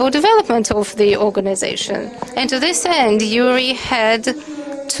sustainable development of the organization. And to this end, Yuri had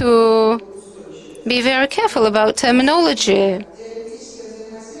to be very careful about terminology.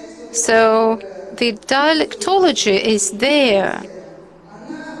 So the dialectology is there,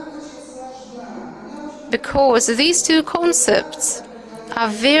 because these two concepts are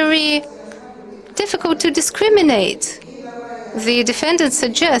very difficult to discriminate. The defendant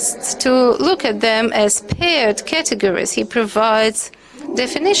suggests to look at them as paired categories. He provides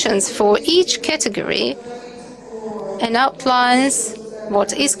definitions for each category and outlines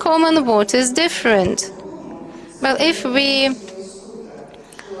what is common, what is different. Well, if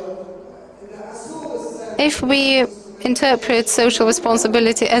we interpret social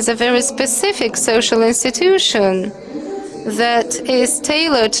responsibility as a very specific social institution that is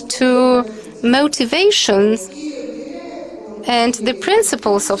tailored to motivations and the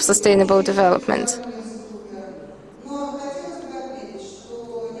principles of sustainable development,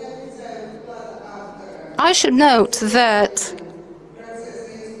 I should note that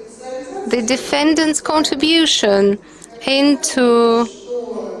the defendant's contribution into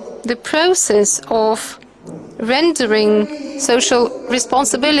the process of rendering social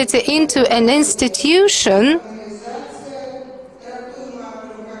responsibility into an institution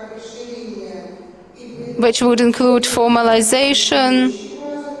which would include formalization,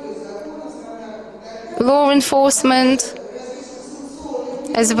 law enforcement,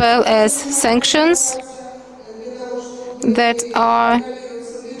 as well as sanctions that are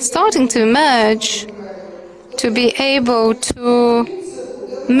starting to emerge to be able to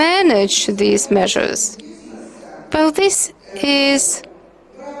manage these measures. Well, this is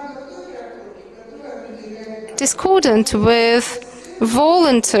discordant with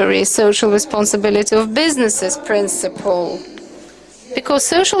voluntary social responsibility of businesses principle, because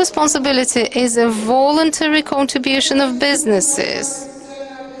social responsibility is a voluntary contribution of businesses,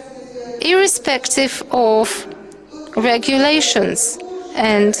 irrespective of regulations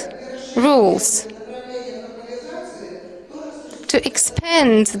and rules. To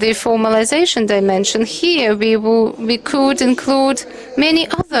expand the formalization dimension here, we could include many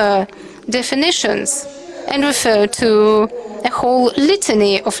other definitions and refer to a whole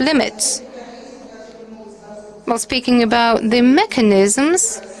litany of limits. While speaking about the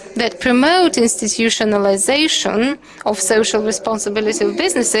mechanisms that promote institutionalization of social responsibility of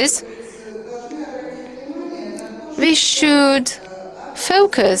businesses, we should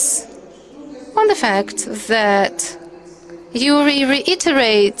focus on the fact that Yuri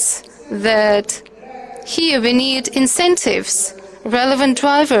reiterates that here we need incentives, relevant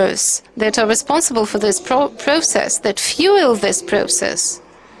drivers that are responsible for this process, that fuel this process.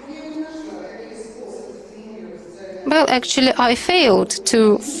 Well, actually, I failed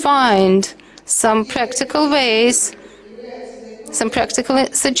to find some practical ways, some practical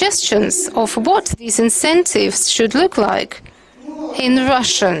suggestions of what these incentives should look like in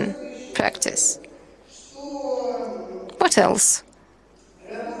Russian practice. What else?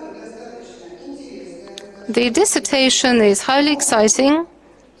 The dissertation is highly exciting.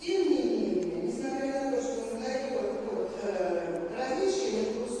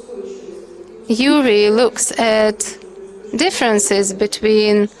 Yuri looks at differences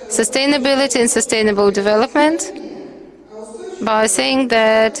between sustainability and sustainable development by saying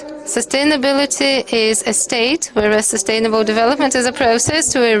that sustainability is a state, whereas sustainable development is a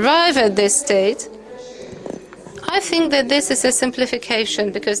process to arrive at this state. I think that this is a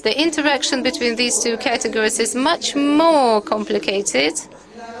simplification because the interaction between these two categories is much more complicated.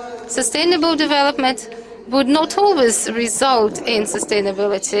 Sustainable development would not always result in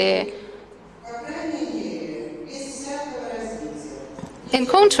sustainability. In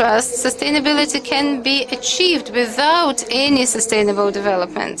contrast, sustainability can be achieved without any sustainable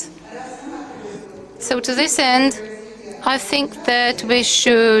development. So to this end, I think that we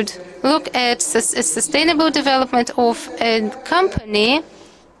should look at sustainable development of a company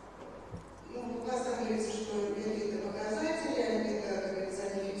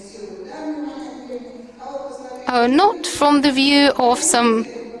not from the view of some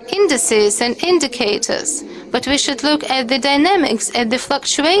indices and indicators, but we should look at the dynamics, at the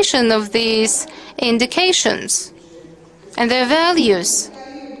fluctuation of these indications and their values.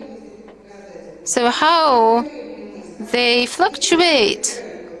 So how they fluctuate.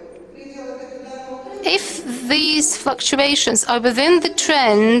 If these fluctuations are within the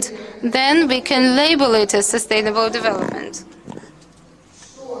trend, then we can label it as sustainable development.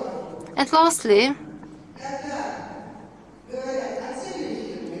 And lastly,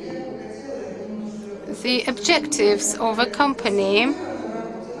 the objectives of a company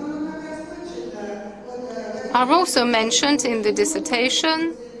are also mentioned in the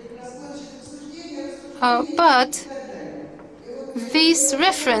dissertation, but this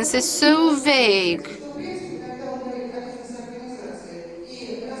reference is so vague.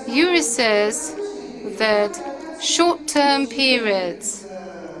 Yuri says that short-term periods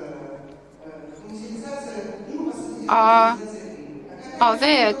are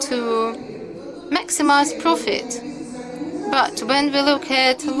there to maximize profit. But when we look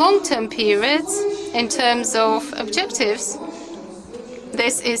at long-term periods in terms of objectives,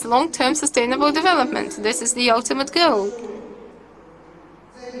 this is long-term sustainable development. This is the ultimate goal.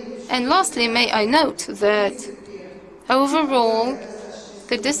 And lastly, may I note that overall,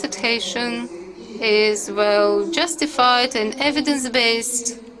 the dissertation is well justified and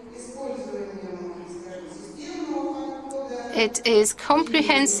evidence-based. It is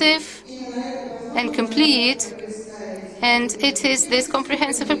comprehensive and complete, and it is this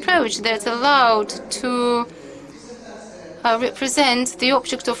comprehensive approach that allowed to represent the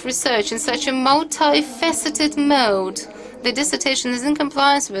object of research in such a multifaceted mode. The dissertation is in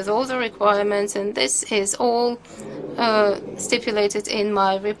compliance with all the requirements, and this is all stipulated in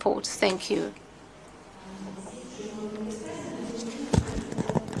my report. Thank you.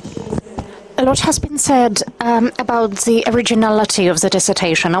 A lot has been said about the originality of the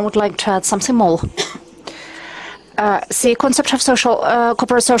dissertation. I would like to add something more. the concept of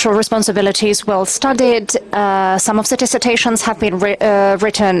corporate social responsibility is well studied. Some of the dissertations have been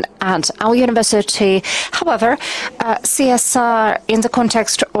written at our university. However, CSR in the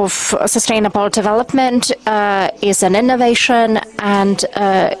context of sustainable development is an innovation and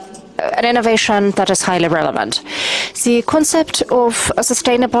an innovation that is highly relevant. The concept of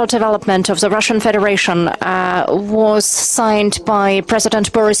sustainable development of the Russian Federation was signed by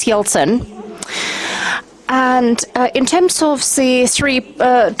President Boris Yeltsin. And in terms of the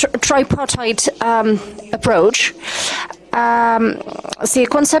tripartite approach, the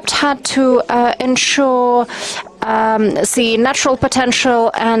concept had to ensure the natural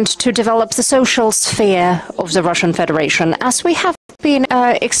potential and to develop the social sphere of the Russian Federation. As we have been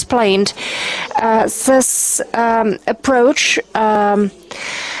explained, this approach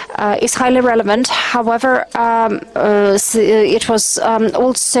is highly relevant. However, it was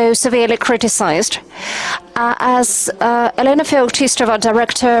also severely criticized. As Elena Feoktistova,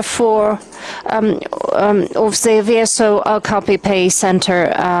 director of the VSO KPP Center,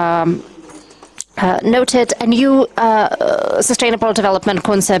 noted, a new sustainable development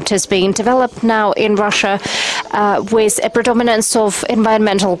concept is being developed now in Russia with a predominance of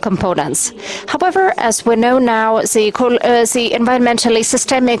environmental components. However, as we know now, the environmentally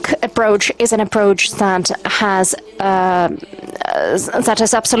systemic approach is an approach that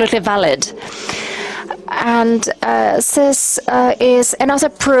is absolutely valid. And this is another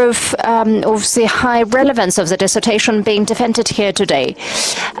proof of the high relevance of the dissertation being defended here today.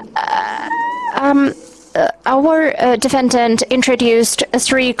 Our defendant introduced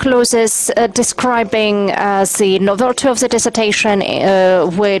 3 clauses describing the novelty of the dissertation,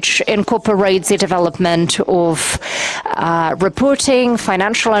 which incorporate the development of reporting,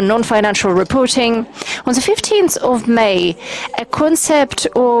 financial and non-financial reporting. On the 15th of May, a concept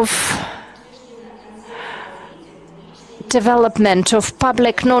of development of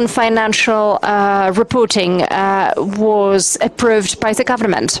public non-financial reporting was approved by the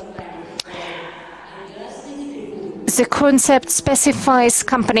government. The concept specifies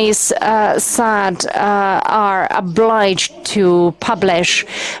companies that are obliged to publish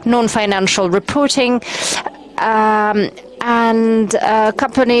non-financial reporting, and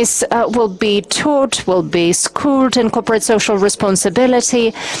companies will be taught, will be schooled in corporate social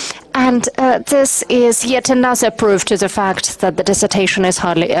responsibility. And this is yet another proof to the fact that the dissertation is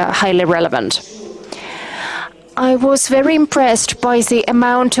highly relevant. I was very impressed by the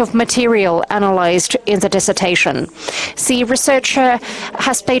amount of material analyzed in the dissertation. The researcher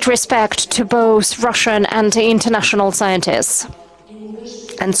has paid respect to both Russian and international scientists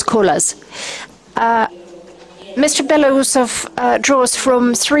and scholars. Mr. Belousov draws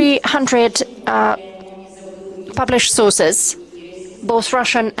from 300 published sources, both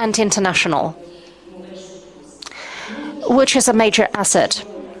Russian and international, which is a major asset.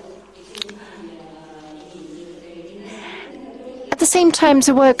 At the same time,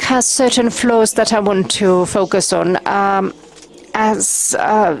 the work has certain flaws that I want to focus on. As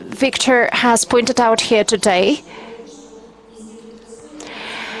Victor has pointed out here today,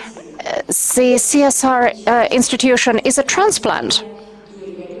 the CSR institution is a transplant.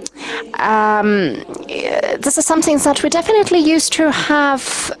 This is something that we definitely used to have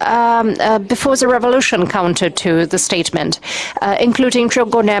before the revolution counter to the statement, including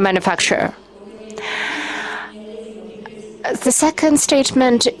Drogona manufacture. The second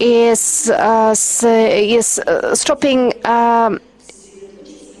statement is stopping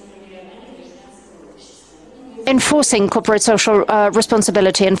enforcing corporate social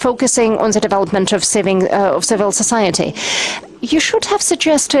responsibility and focusing on the development of civil society. You should have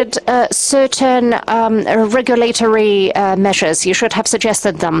suggested certain regulatory measures. You should have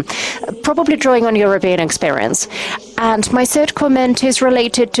suggested them, probably drawing on European experience. And my third comment is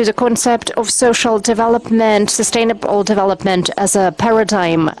related to the concept of social development, sustainable development as a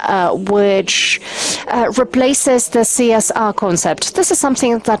paradigm which replaces the CSR concept. This is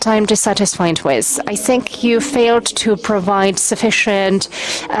something that I'm dissatisfied with. I think you failed to provide sufficient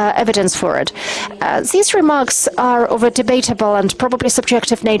evidence for it. These remarks are of a debatable and probably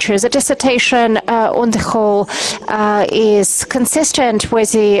subjective nature. The dissertation on the whole is consistent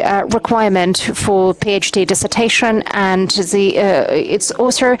with the requirement for PhD dissertation, and its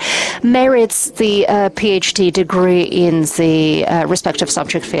author merits the PhD degree in the respective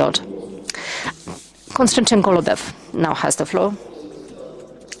subject field. Konstantin now has the floor.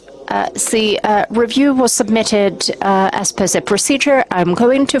 The review was submitted as per the procedure. I'm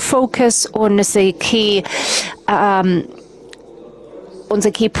going to focus on the key on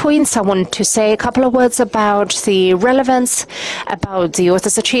the key points. I want to say a couple of words about the relevance, about the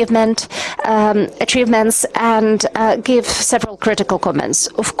author's achievements, and give several critical comments.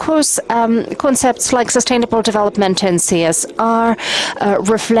 Of course, concepts like sustainable development and CSR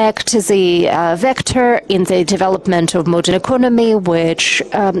reflect the vector in the development of modern economy, which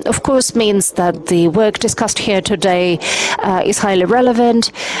of course means that the work discussed here today is highly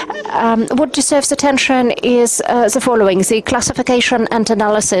relevant. What deserves attention is the following: the classification and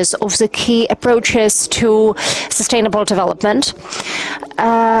analysis of the key approaches to sustainable development.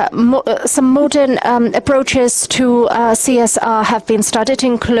 Some modern approaches to CSR have been studied,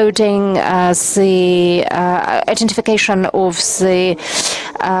 including the identification of the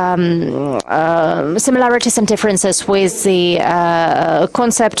similarities and differences with the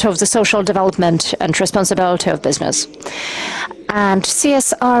concept of the social development and responsibility of business. And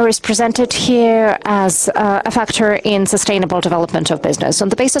CSR is presented here as a factor in sustainable development of business. On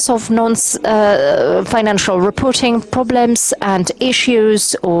the basis of non-financial reporting, problems and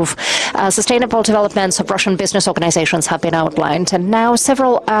issues of sustainable developments of Russian business organizations have been outlined. And now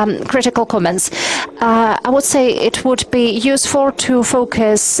several critical comments. I would say it would be useful to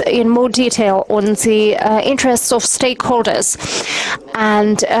focus in more detail on the interests of stakeholders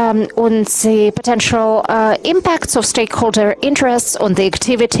and on the potential impacts of stakeholder interests on the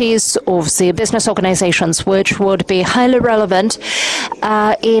activities of the business organizations, which would be highly relevant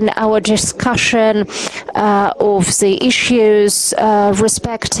in our discussion of the issues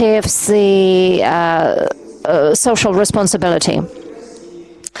respective the social responsibility.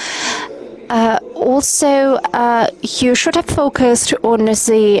 Also, you should have focused on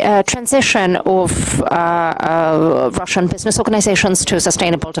the transition of Russian business organizations to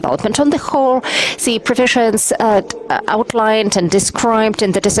sustainable development. On the whole, the provisions outlined and described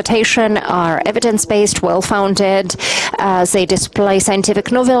in the dissertation are evidence-based, well-founded. They display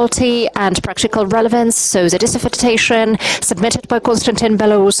scientific novelty and practical relevance. So the dissertation submitted by Konstantin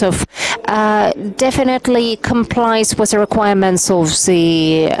Belousov definitely complies with the requirements of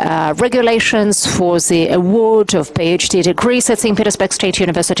the regulations for the award of PhD degrees at St. Petersburg State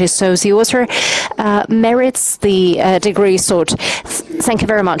University. So the author merits the degree sought. Thank you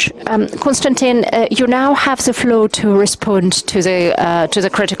very much. Konstantin, you now have the floor to respond to the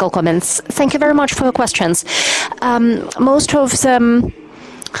critical comments. Thank you very much for your questions. Most of them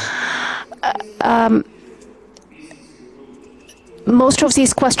most of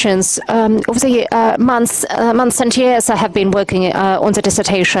these questions, over the months and years I have been working on the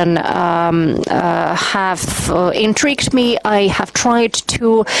dissertation, have intrigued me. I have tried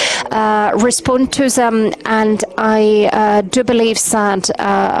to respond to them, and I do believe that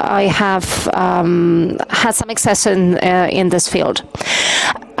I have had some success in this field.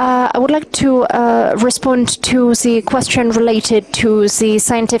 I would like to respond to the question related to the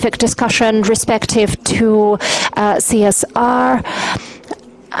scientific discussion respective to CSR.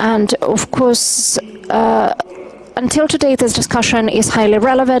 And of course, until today, this discussion is highly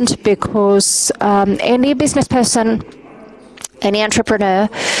relevant because any business person, any entrepreneur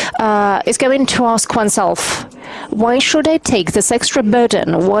is going to ask oneself, why should I take this extra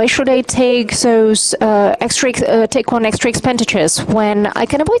burden? Why should I take those take on extra expenditures when I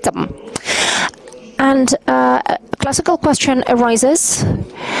can avoid them? And a classical question arises.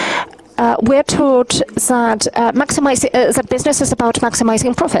 We're taught that that business is about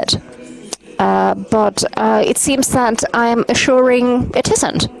maximizing profit, but it seems that I'm assuring it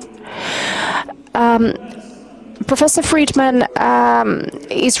isn't. Professor Friedman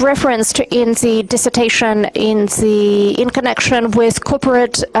is referenced in the dissertation in connection with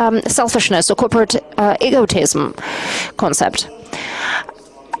corporate selfishness or corporate egotism concept.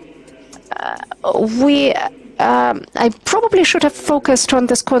 I probably should have focused on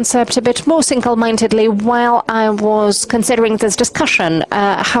this concept a bit more single-mindedly while I was considering this discussion.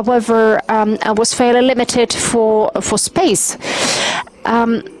 However, I was fairly limited for space.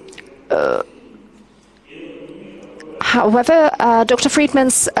 However, Dr.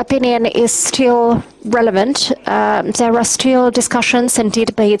 Friedman's opinion is still relevant. There are still discussions and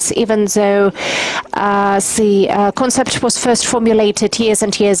debates, even though the concept was first formulated years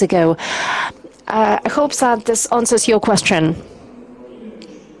and years ago. I hope that this answers your question.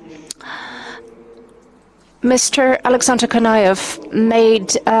 Mr. Alexander Konayev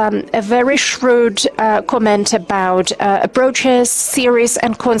made a very shrewd comment about approaches, theories,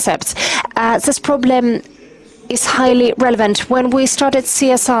 and concepts. This problem is highly relevant. When we started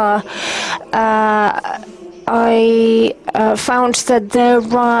CSR, I found that there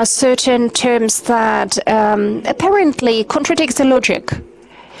are certain terms that apparently contradict the logic.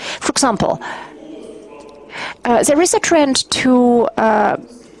 For example, there is a trend to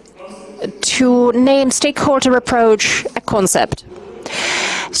name stakeholder approach a concept.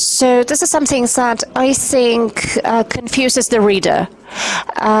 So this is something that I think confuses the reader,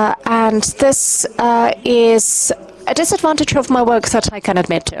 and this is a disadvantage of my work that I can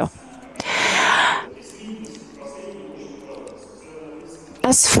admit to.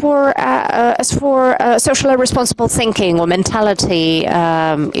 As for socially responsible thinking or mentality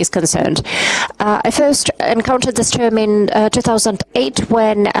is concerned, I first encountered this term in 2008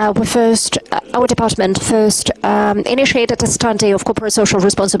 when our department first initiated a study of corporate social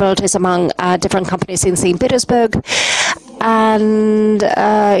responsibilities among different companies in St. Petersburg. And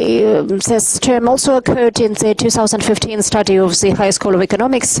this term also occurred in the 2015 study of the High School of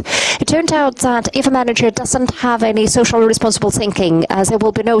Economics. It turned out that if a manager doesn't have any socially responsible thinking, there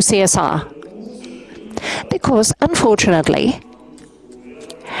will be no CSR. Because, unfortunately,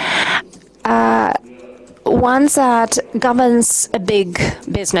 one that governs a big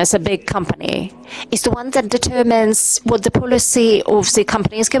business, a big company, is the one that determines what the policy of the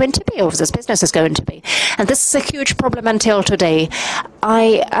company is going to be, of this business is going to be. And this is a huge problem until today.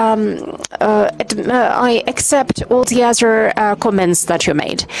 I accept all the other comments that you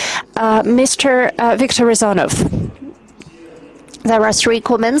made. Mr. Viktor Rizanov, there are 3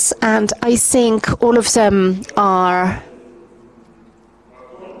 comments, and I think all of them are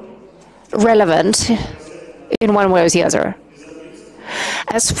relevant in one way or the other.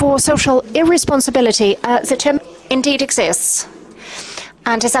 As for social irresponsibility, the term indeed exists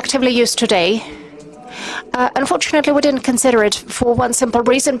and is actively used today. Unfortunately, we didn't consider it for one simple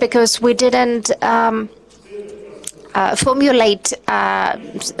reason, because we didn't formulate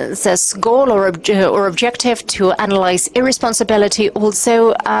this goal or objective to analyze irresponsibility.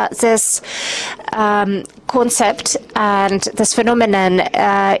 Also, this concept and this phenomenon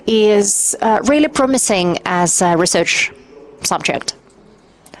is really promising as a research subject.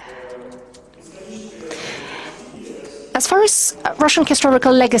 As far as Russian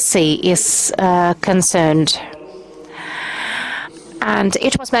historical legacy is concerned, and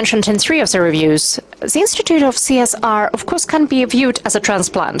it was mentioned in 3 of the reviews, the Institute of CSR, of course, can be viewed as a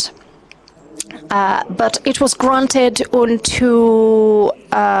transplant. But it was granted onto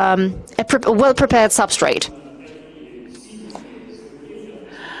a well-prepared substrate.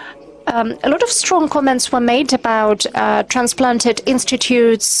 A lot of strong comments were made about transplanted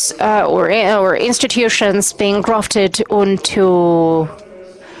institutes or institutions being grafted onto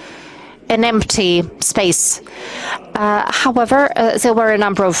an empty space. However, there were a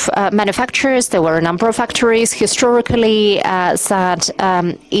number of manufacturers, there were a number of factories historically that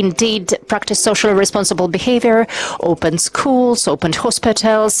indeed practiced socially responsible behavior, opened schools, opened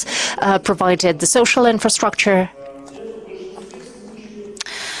hospitals, provided the social infrastructure.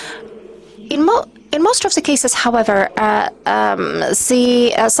 In most of the cases, however,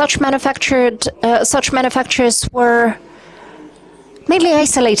 such manufacturers were mainly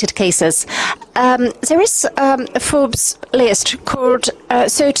isolated cases. There is a Forbes list called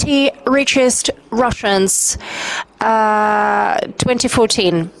 30 Richest Russians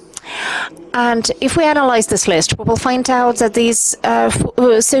 2014. And if we analyze this list, we will find out that these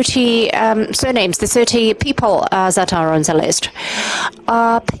 30 surnames, the 30 people that are on the list,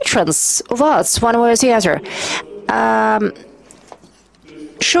 are patrons of arts, one way or the other.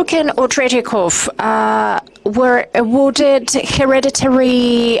 Shukin or Tretyakov were awarded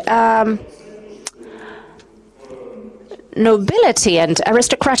hereditary nobility and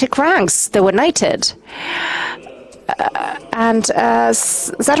aristocratic ranks. They were knighted. And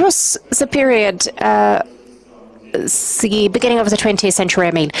that was the period, the beginning of the 20th century,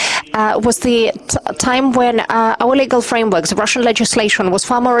 I mean, was the time when our legal framework, the Russian legislation, was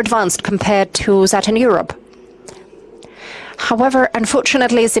far more advanced compared to that in Europe. However,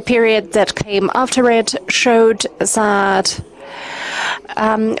 unfortunately, the period that came after it showed that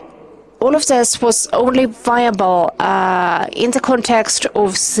all of this was only viable in the context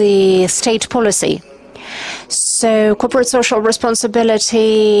of the state policy. So corporate social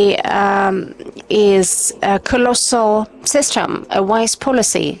responsibility is a colossal system, a wise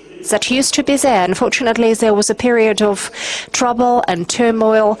policy that used to be there. Unfortunately, there was a period of trouble and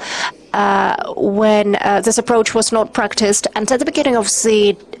turmoil when this approach was not practiced. And at the beginning of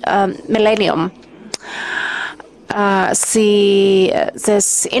the millennium,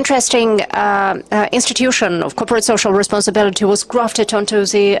 this interesting institution of corporate social responsibility was grafted onto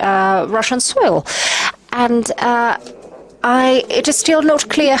the Russian soil. And it is still not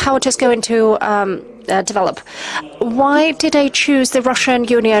clear how it is going to develop. Why did I choose the Russian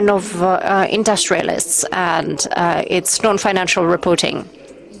Union of Industrialists and its non-financial reporting?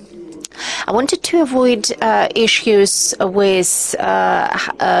 I wanted to avoid issues with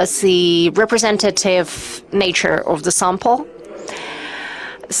the representative nature of the sample.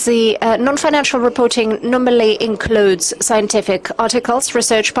 The non-financial reporting normally includes scientific articles,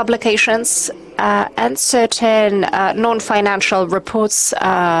 research publications, and certain non-financial reports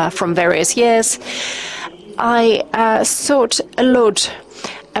from various years. I thought a lot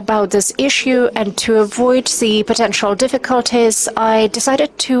about this issue, and to avoid the potential difficulties, I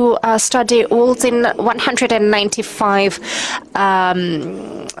decided to study all the 195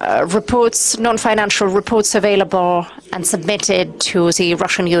 reports, non-financial reports available and submitted to the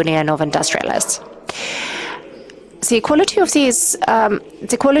Russian Union of Industrialists. The quality of these,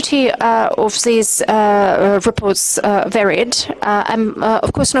 reports varied. I'm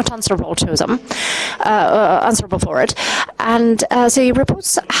of course not answerable to them, answerable for it, and the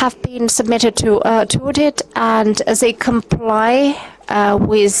reports have been submitted to audit, and they comply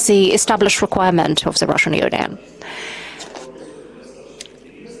with the established requirement of the Russian Union.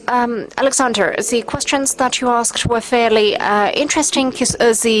 Alexander, the questions that you asked were fairly interesting.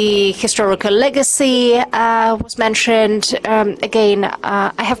 The historical legacy was mentioned. Again,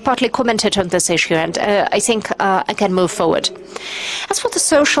 I have partly commented on this issue, and I think I can move forward. As for the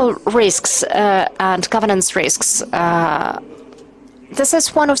social risks and governance risks, this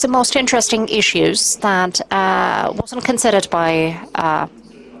is one of the most interesting issues that wasn't considered by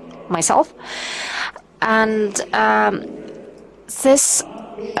myself. And this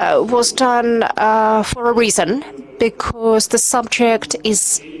was done for a reason, because the subject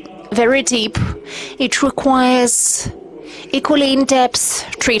is very deep. It requires equally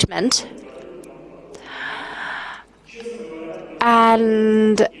in-depth treatment.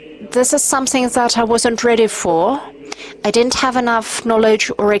 And this is something that I wasn't ready for. I didn't have enough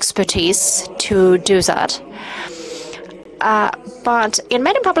knowledge or expertise to do that. But in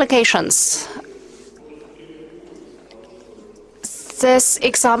many publications, this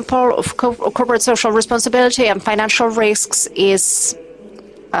example of corporate social responsibility and financial risks is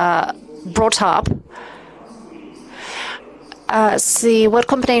brought up. The word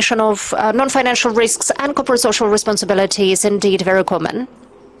combination of non-financial risks and corporate social responsibility is indeed very common.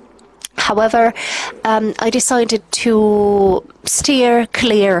 However, I decided to steer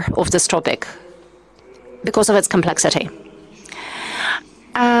clear of this topic because of its complexity.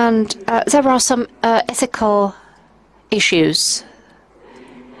 And there are some ethical issues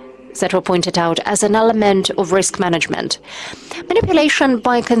that were pointed out as an element of risk management. Manipulation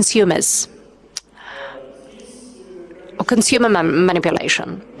by consumers, or consumer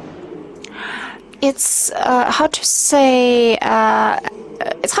manipulation. It's hard to say,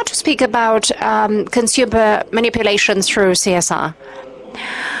 it's hard to speak about consumer manipulation through CSR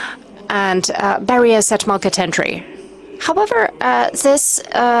and barriers at market entry. However, this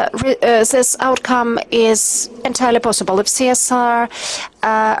outcome is entirely possible if CSR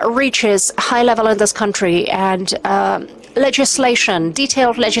reaches high level in this country and legislation,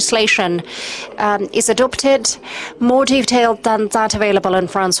 detailed legislation, is adopted, more detailed than that available in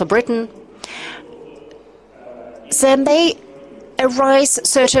France or Britain. There may arise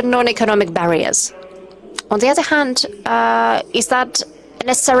certain non-economic barriers. On the other hand, is that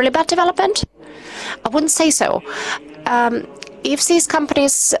necessarily bad development? I wouldn't say so. If these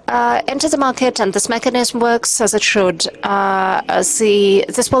companies enter the market and this mechanism works as it should,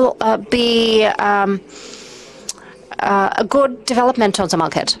 this will be a good development on the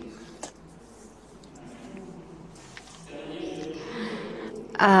market.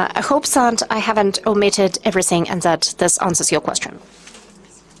 I hope that I haven't omitted everything and that this answers your question.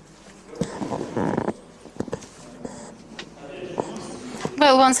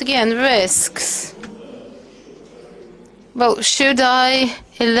 Well, once again, risks. Well, should I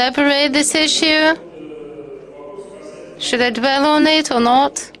elaborate this issue? Should I dwell on it or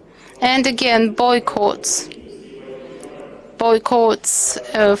not? And again, boycotts. Boycotts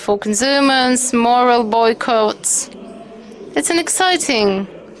for consumers, moral boycotts. It's an exciting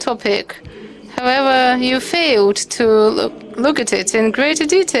topic. However, you failed to look at it in greater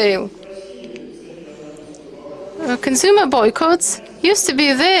detail. Consumer boycotts used to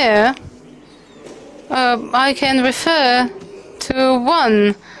be there. I can refer to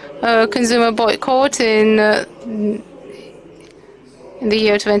one consumer boycott in the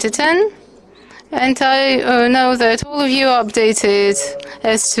year 2010, and I know that all of you are updated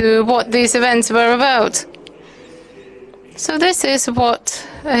as to what these events were about. So this is what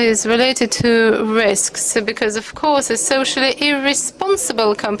is related to risks, because of course a socially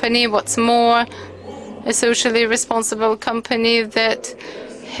irresponsible company, what's more, a socially responsible company that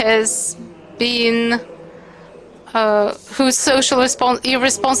has been whose social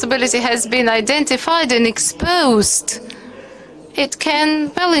irresponsibility has been identified and exposed, it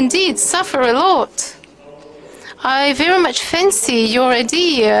can, well, indeed, suffer a lot. I very much fancy your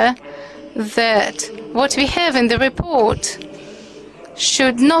idea that what we have in the report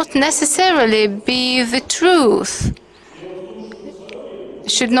should not necessarily be the truth,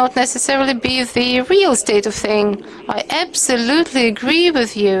 should not necessarily be the real state of things. I absolutely agree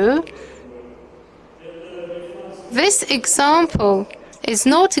with you. This example is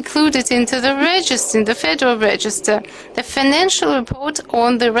not included into the register, in the Federal Register. The financial report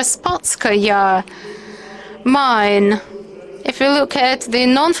on the Raspatskaya mine. If you look at the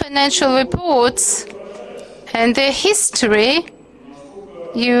non-financial reports and their history,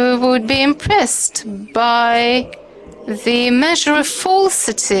 you would be impressed by the measure of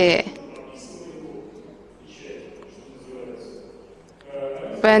falsity.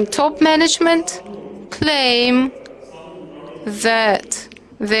 When top management claim that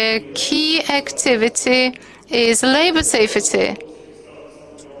their key activity is labor safety.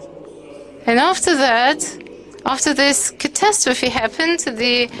 And after that, after this catastrophe happened,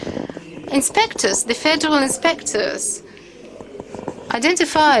 the inspectors, the federal inspectors,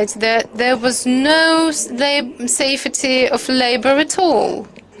 identified that there was no safety of labor at all.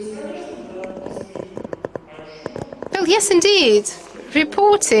 Well, yes, indeed.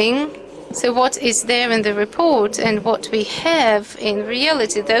 Reporting, so what is there in the report and what we have in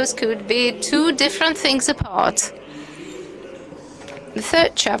reality, those could be two different things apart. The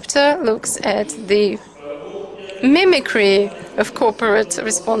third chapter looks at the mimicry of corporate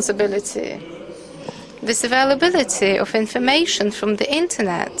responsibility, this availability of information from the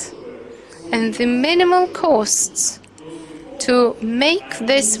internet, and the minimal costs to make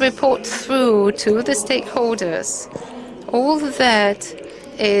this report through to the stakeholders. All that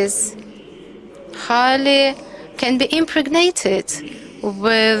is can be impregnated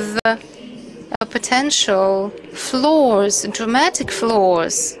with potential flaws, dramatic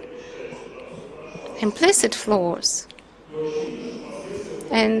flaws, implicit flaws.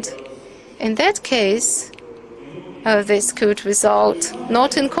 And in that case, this could result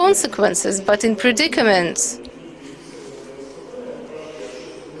not in consequences, but in predicaments.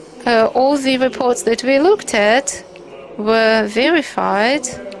 All the reports that we looked at were verified,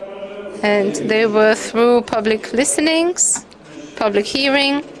 and they were through public listenings, public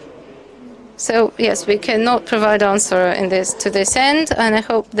hearing. So yes, we cannot provide answer to this end, and I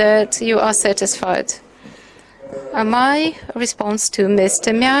hope that you are satisfied. My response to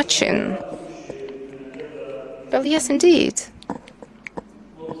Mr. Myachin. Well, yes, indeed.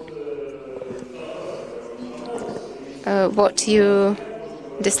 What you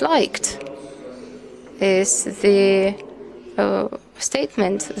disliked is the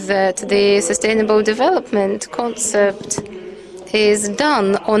statement that the sustainable development concept is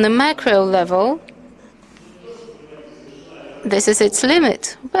done on a macro level. This is its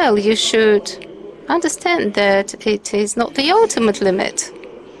limit. Well, you should understand that it is not the ultimate limit.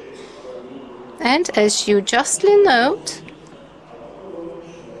 And as you justly note,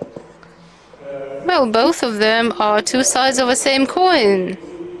 well, both of them are two sides of the same coin.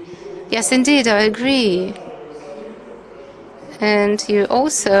 Yes, indeed, I agree. And you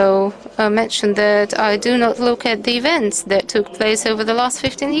also mentioned that I do not look at the events that took place over the last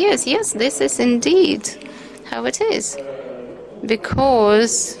 15 years. Yes, this is indeed how it is.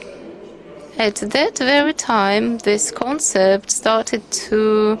 Because at that very time, this concept started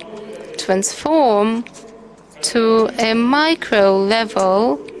to transform to a micro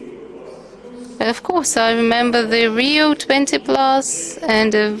level. And of course, I remember the Rio 20 Plus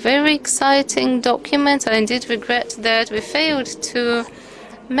and a very exciting document. I indeed regret that we failed to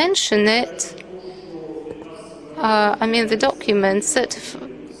mention it. I mean, the document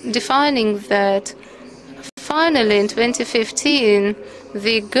defining that finally in 2015,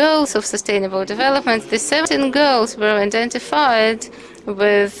 the goals of sustainable development, the 17 goals were identified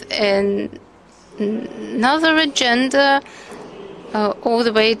with another agenda all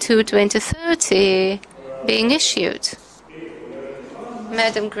the way to 2030 being issued.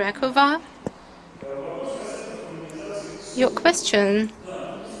 Madam Grakova, your question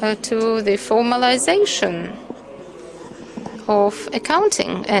to the formalization of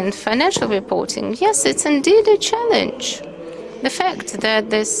accounting and financial reporting. Yes, it's indeed a challenge. The fact that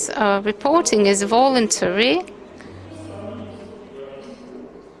this reporting is voluntary.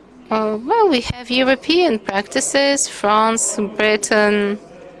 Well, we have European practices, France, Britain.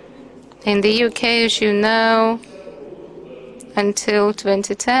 In the UK, as you know, until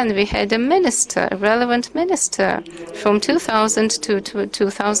 2010, we had a minister, a relevant minister, from 2000 to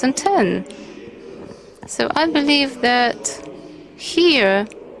 2010. So I believe that here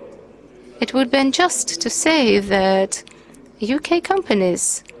it would be unjust to say that UK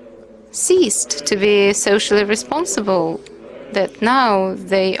companies ceased to be socially responsible, that now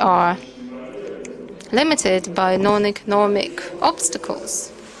they are limited by non-economic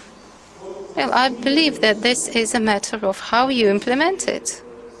obstacles. Well, I believe that this is a matter of how you implement it.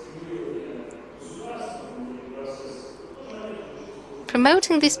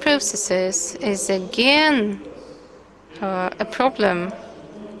 Promoting these processes is again a problem,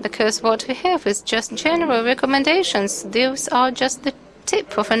 because what we have is just general recommendations. Those are just the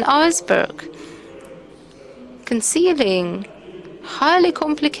tip of an iceberg, concealing highly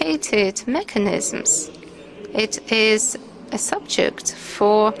complicated mechanisms. It is a subject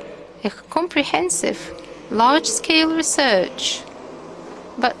for a comprehensive, large-scale research.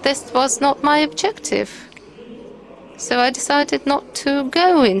 But this was not my objective. So I decided not to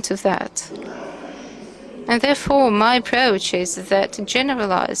go into that. And therefore, my approach is that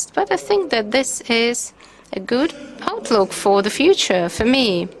generalized. But I think that this is a good outlook for the future for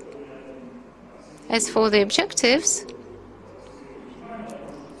me. As for the objectives,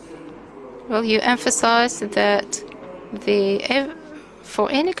 well, you emphasize that for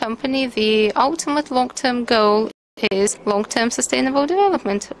any company, the ultimate long-term goal is long-term sustainable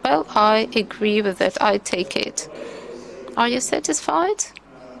development. Well, I agree with that. I take it. Are you satisfied?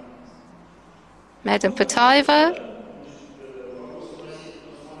 Madam Pataeva?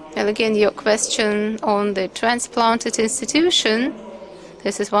 Well, again, your question on the transplanted institution.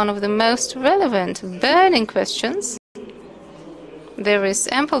 This is one of the most relevant, burning questions. There is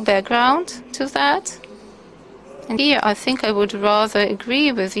ample background to that. And here I think I would rather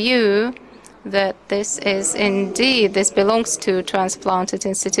agree with you that this belongs to transplanted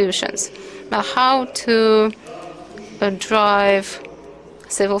institutions. Now, how to drive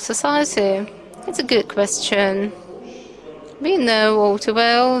civil society? It's a good question. We know all too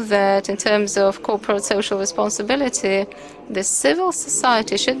well that in terms of corporate social responsibility, the civil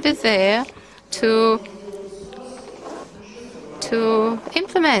society should be there to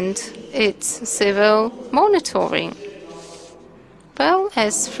implement its civil monitoring. Well,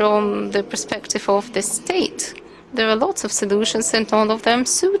 as from the perspective of the state, there are lots of solutions and none of them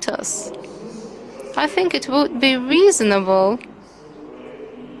suit us. I think it would be reasonable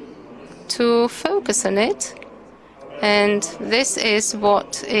to focus on it, and this is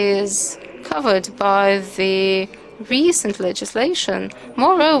what is covered by the recent legislation.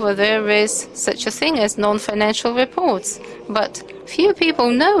 Moreover, there is such a thing as non-financial reports, but few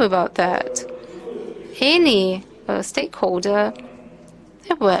people know about that. Any stakeholder,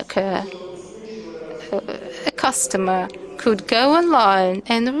 a worker, a customer could go online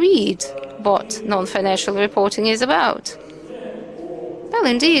and read what non-financial reporting is about. Well,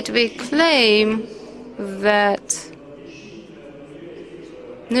 indeed, we claim that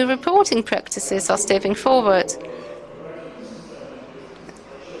new reporting practices are stepping forward.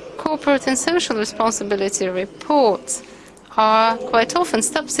 Corporate and social responsibility reports are quite often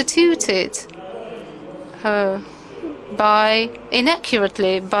substituted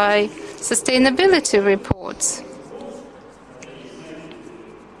inaccurately by sustainability reports.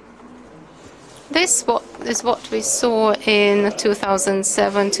 This is what we saw in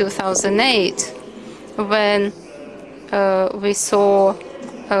 2007-2008, when we saw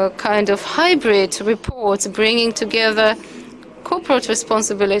a kind of hybrid reports bringing together corporate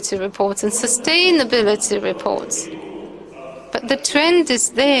responsibility reports and sustainability reports. But the trend is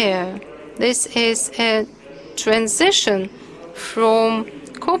there. This is a transition from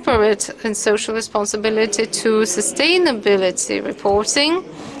corporate and social responsibility to sustainability reporting.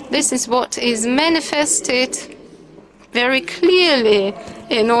 This is what is manifested very clearly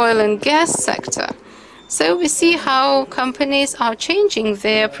in oil and gas sector. So we see how companies are changing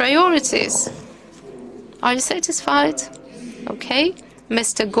their priorities. Are you satisfied? Okay.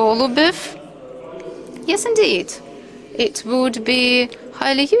 Mr. Golubev? Yes, indeed. It would be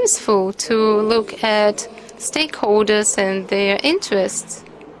highly useful to look at stakeholders and their interests.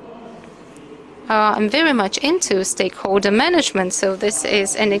 I'm very much into stakeholder management, so this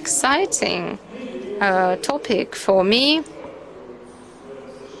is an exciting topic for me.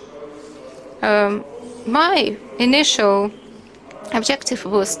 My initial objective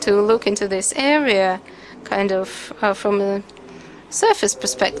was to look into this area kind of from a surface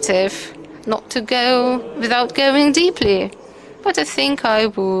perspective, not to go without going deeply. But I think I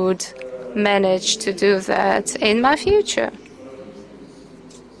would manage to do that in my future.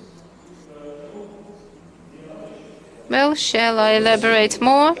 Well, shall I elaborate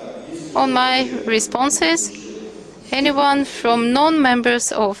more on my responses? Anyone from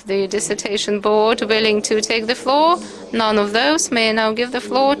non-members of the Dissertation Board willing to take the floor? None of those. May I now give the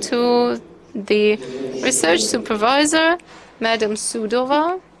floor to the research supervisor, Madam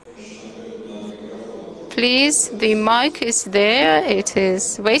Sudova. Please, the mic is there. It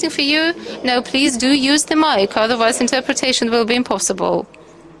is waiting for you. No, please do use the mic, otherwise interpretation will be impossible.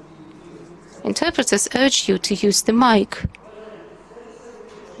 Interpreters urge you to use the mic.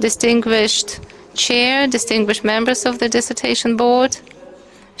 Distinguished chair, distinguished members of the Dissertation Board,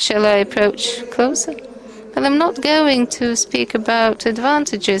 shall I approach closer? Well, I'm not going to speak about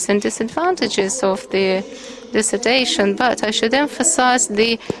advantages and disadvantages of the dissertation, but I should emphasize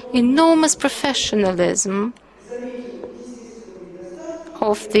the enormous professionalism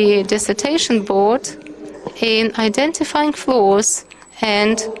of the Dissertation Board in identifying flaws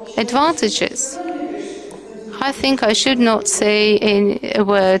and advantages. I think I should not say a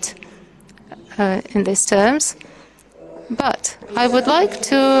word in these terms, but I would like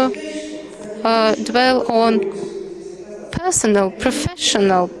to dwell on personal,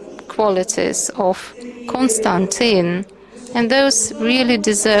 professional qualities of Konstantin, and those really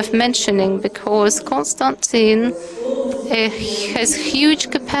deserve mentioning because Konstantin has huge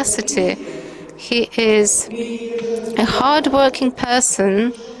capacity. He is a hard-working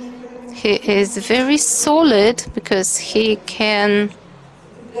person. He is very solid because he can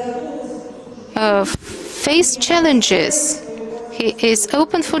face challenges. He is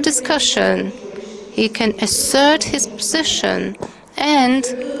open for discussion. He can assert his position, and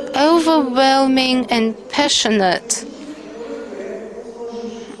overwhelming and passionate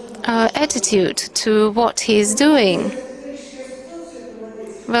attitude to what he is doing.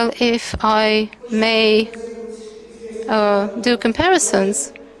 Well, if I may do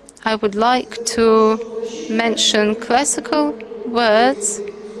comparisons, I would like to mention classical words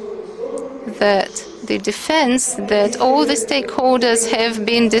that the defense that all the stakeholders have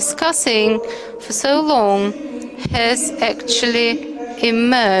been discussing for so long has actually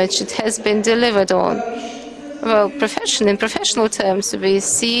emerged, it has been delivered on. Well, in professional terms, we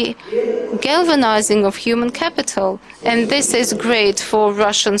see galvanizing of human capital, and this is great for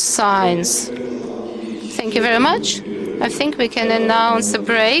Russian science. Thank you very much. I think we can announce a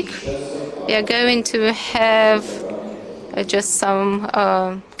break. We are going to have just some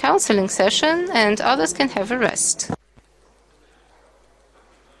counseling session, and others can have a rest.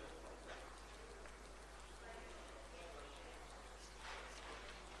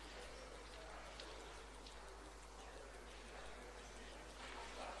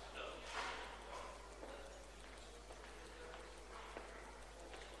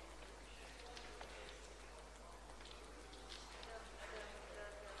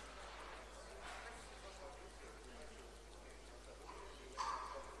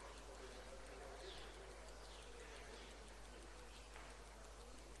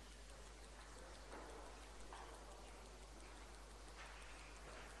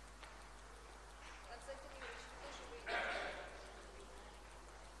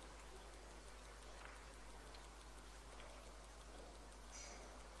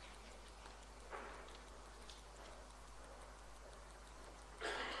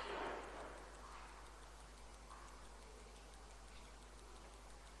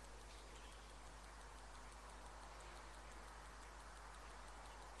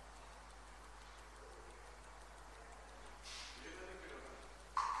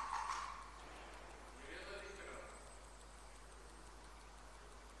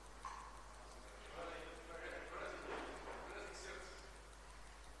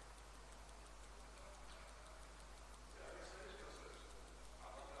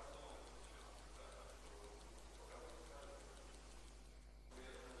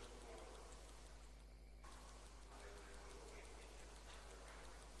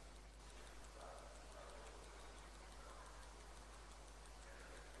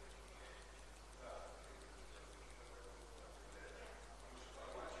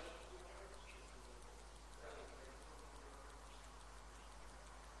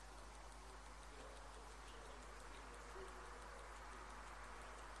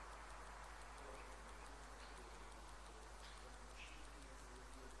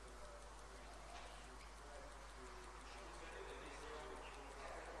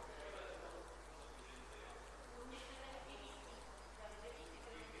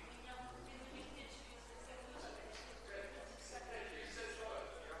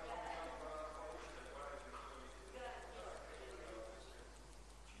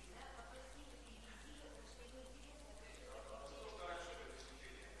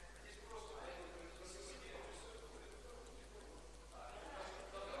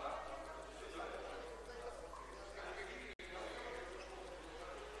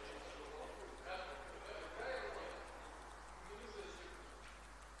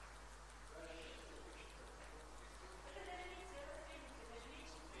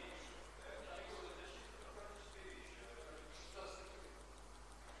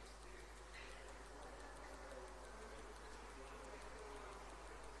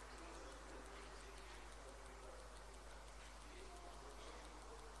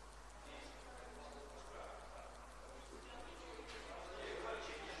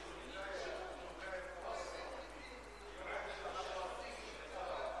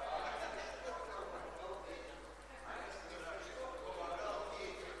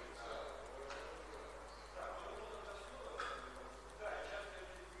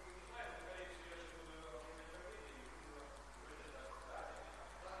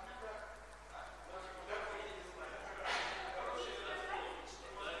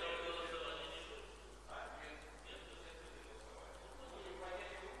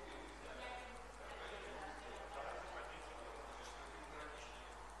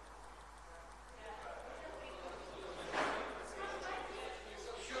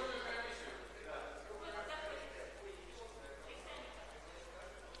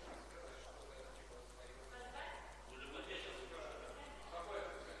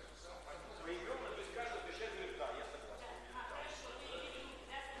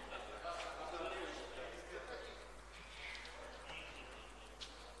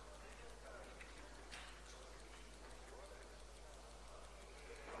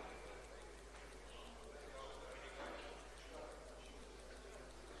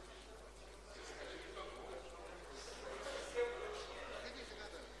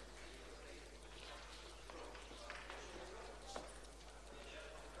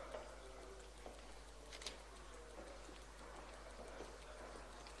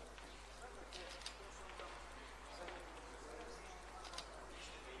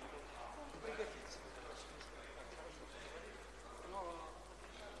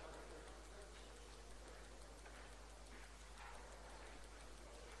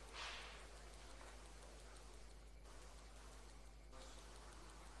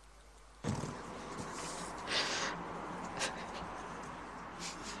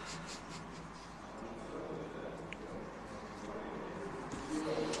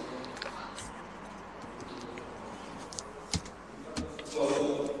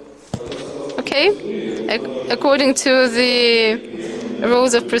 Okay. According to the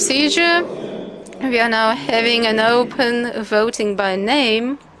rules of procedure, we are now having an open voting by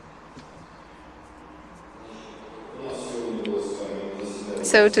name.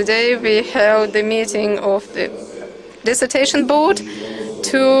 So today we held the meeting of the Dissertation Board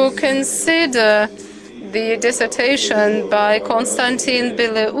to consider the dissertation by Konstantin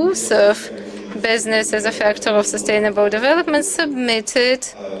Belousov, Business as a Factor of Sustainable Development, submitted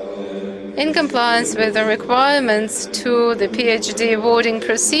in compliance with the requirements to the PhD awarding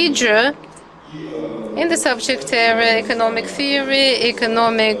procedure in the subject area Economic Theory,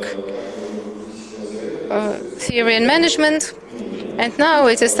 Economic Theory and Management. And now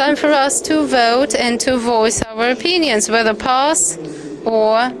it is time for us to vote and to voice our opinions, whether pass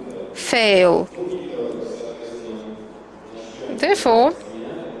or fail. Therefore,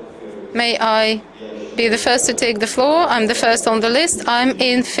 may I be the first to take the floor? I'm the first on the list. I'm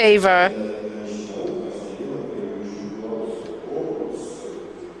in favor.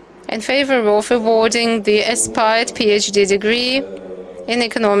 In favor of awarding the aspired PhD degree in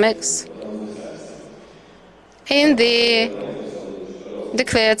economics in the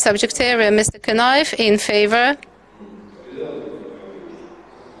declared subject area. Mr. Kanaev, in favor.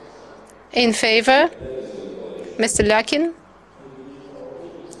 In favor. Mr. Lakin.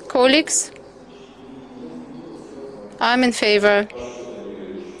 Colleagues? I'm in favor.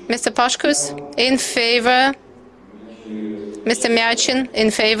 Mr. Pashkus, in favor. Mr. Myachin,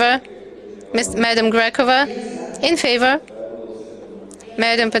 in favor. Madam Grekova, in favor.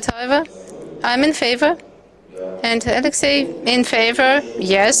 Madam Pataeva, I'm in favor. And Alexei, in favor?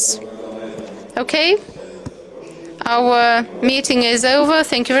 Yes. Okay. Our meeting is over.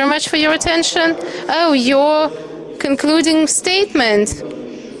 Thank you very much for your attention. Oh, your concluding statement.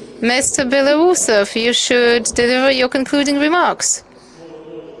 Mr. Belousov, you should deliver your concluding remarks.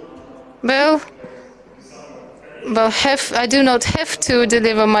 Well, I do not have to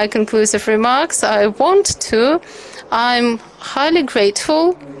deliver my conclusive remarks. I want to. I'm highly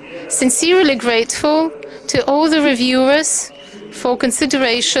grateful, sincerely grateful to all the reviewers for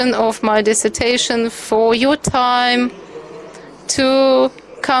consideration of my dissertation, for your time to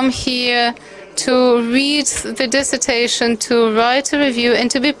come here, to read the dissertation, to write a review, and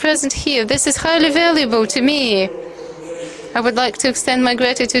to be present here. This is highly valuable to me. I would like to extend my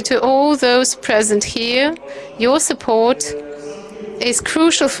gratitude to all those present here. Your support is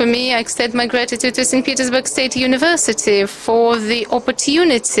crucial for me. I extend my gratitude to St. Petersburg State University for the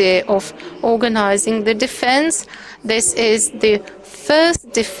opportunity of organizing the defense. This is the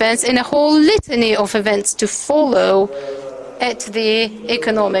first defense in a whole litany of events to follow at the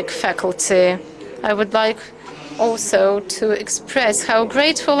economic faculty. I would like also to express how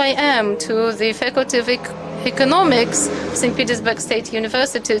grateful I am to the Faculty of Economics of St. Petersburg State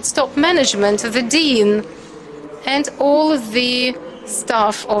University, its top management, the dean, and all the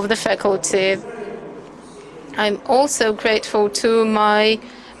staff of the faculty. I'm also grateful to my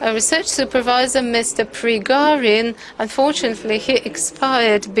research supervisor, Mr. Prigarin. Unfortunately, he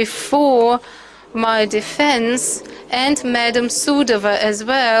expired before my defense, and Madam Sudova as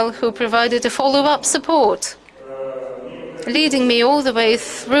well, who provided a follow-up support, leading me all the way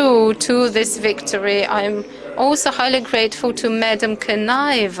through to this victory. I'm also highly grateful to Madam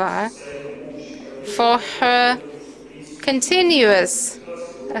Kanaeva for her continuous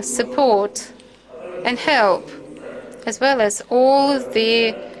support and help, as well as all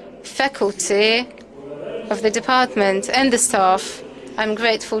the faculty of the department and the staff. I'm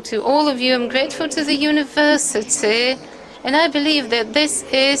grateful to all of you. I'm grateful to the university, and I believe that this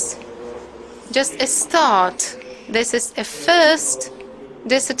is just a start. This is a first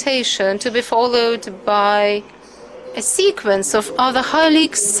dissertation to be followed by a sequence of other highly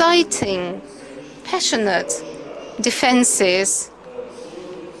exciting, passionate defenses.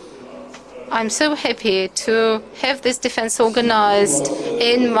 I'm so happy to have this defense organized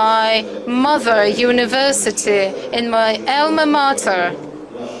in my mother university, in my alma mater.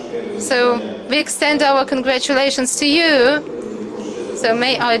 So we extend our congratulations to you. So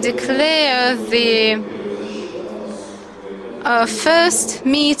may I declare the first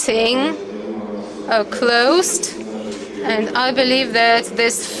meeting closed. And I believe that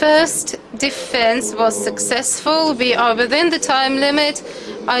this first defense was successful. We are within the time limit.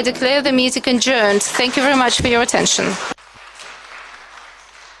 I declare the meeting adjourned. Thank you very much for your attention.